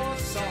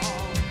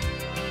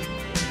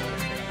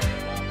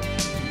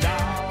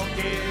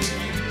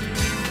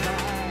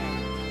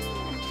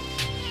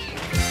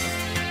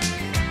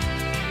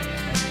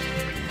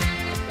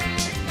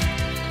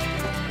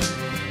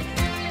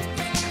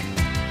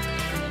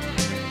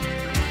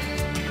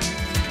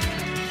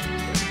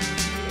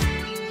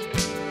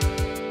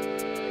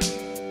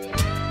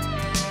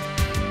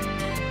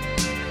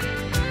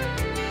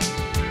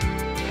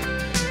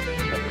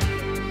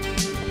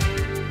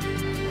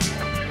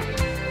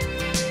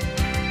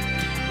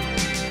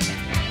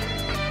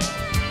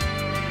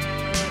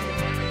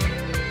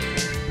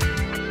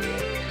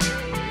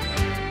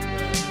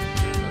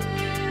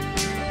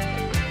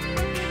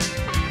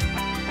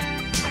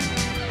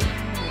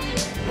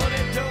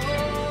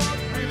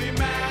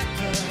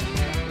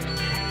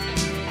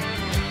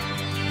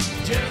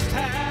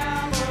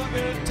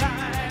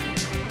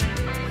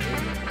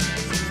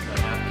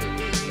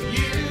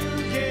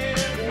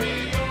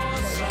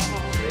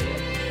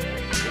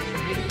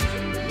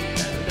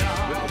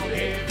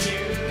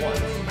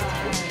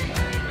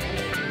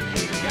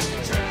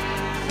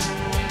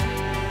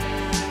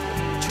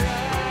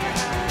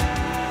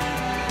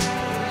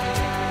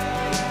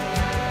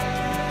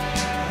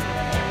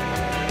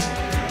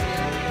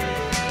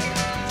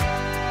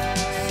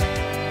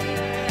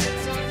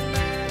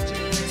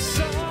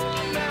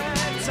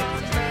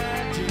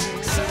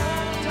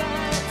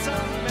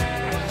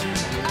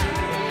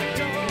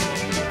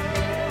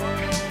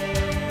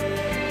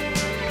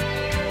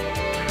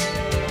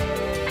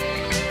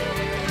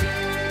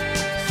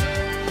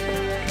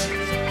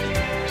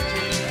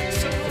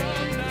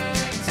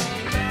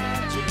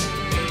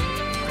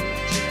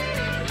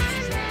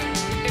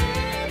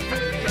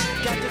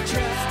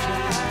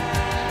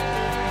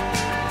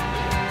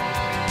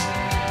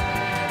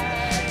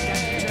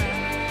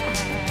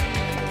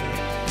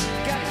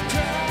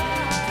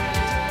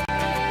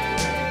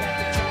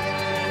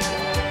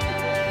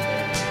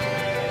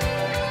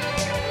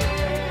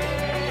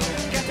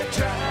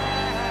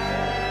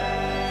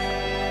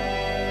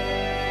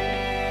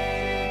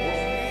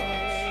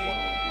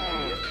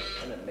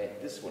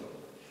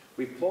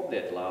 We probably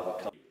had lava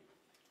come.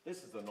 This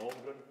is an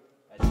Ogren.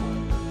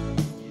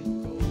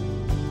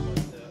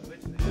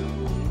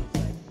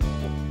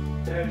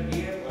 Down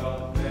here,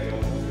 well, very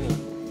often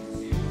you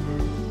see a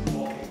crew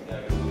walking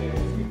down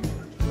there.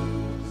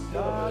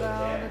 Start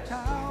out of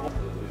town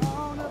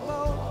on a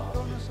boat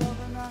on the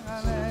southern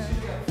island.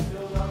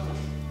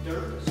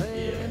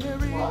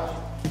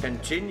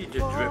 Continued to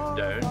drip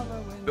down,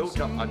 built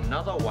up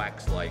another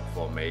wax-like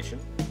formation,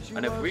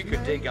 and if we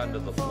could dig under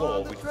the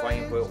floor, we'd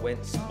find where it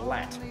went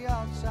splat.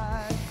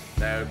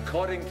 Now,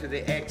 according to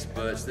the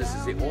experts, this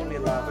is the only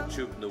lava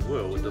tube in the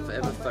world that have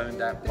ever found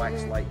that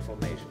wax-like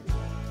formation.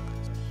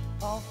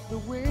 Off the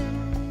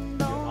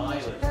wind,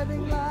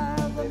 heading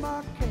lava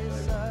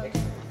Marquesa.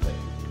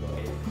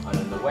 And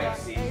in the wet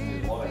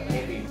season, there's a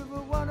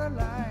lot of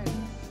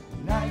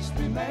heavy.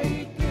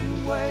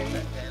 making way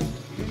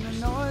in a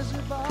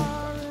noisy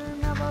bar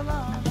in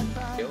Avalon. I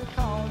tried to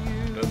call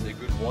you. Got the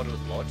good water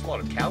with lots, a lot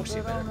of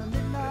calcium in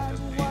it.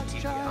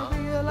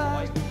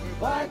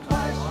 Why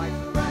twice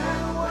you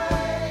ran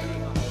away?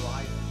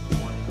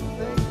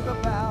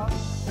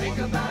 Think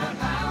about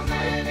how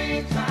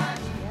many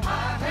times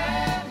I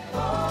had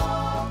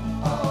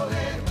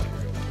fallen.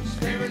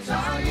 Spirits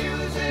are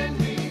using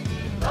me,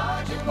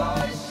 larger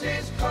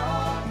voices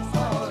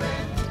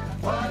calling.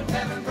 What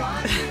heaven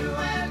brought you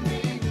and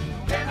me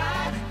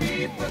cannot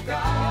be forgotten.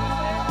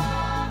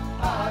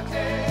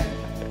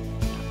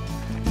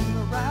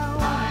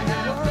 I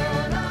have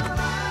been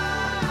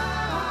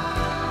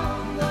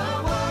around the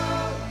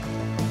world,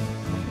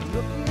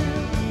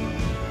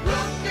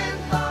 looking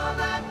for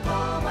that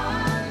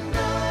woman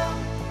girl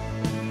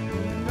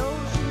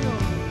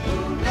who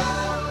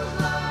knows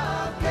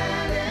love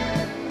can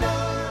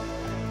endure,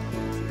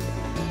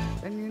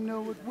 and you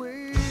know it will.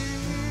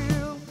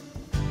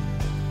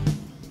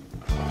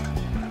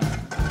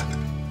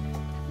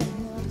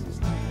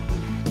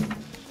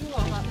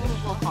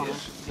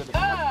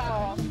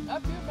 Oh,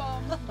 up your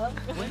bum.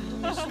 When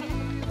you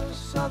see the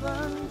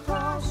Southern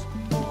Cross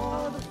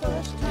for the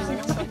first time,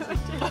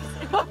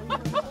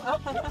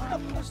 you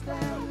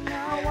understand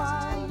now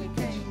why you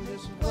came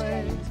this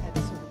way.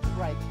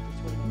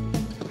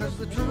 Because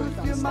the truth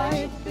you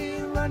might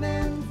be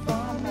running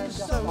from is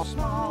so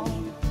small,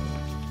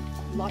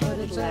 but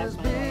it's as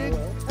big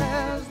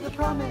as the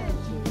promise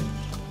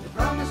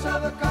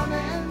of a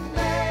coming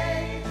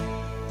day.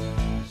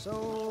 So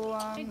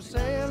I'm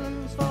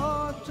sailing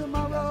for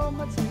tomorrow,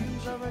 my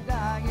dreams are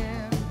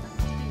a-dying,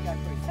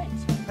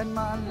 and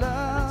my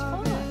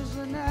love is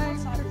an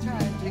anchor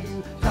tied to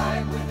you,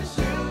 tied with a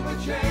silver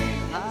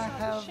chain. I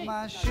have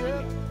my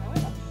ship,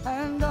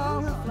 and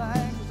all her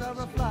flags are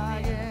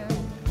a-flying.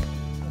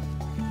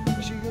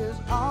 She is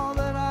all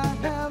that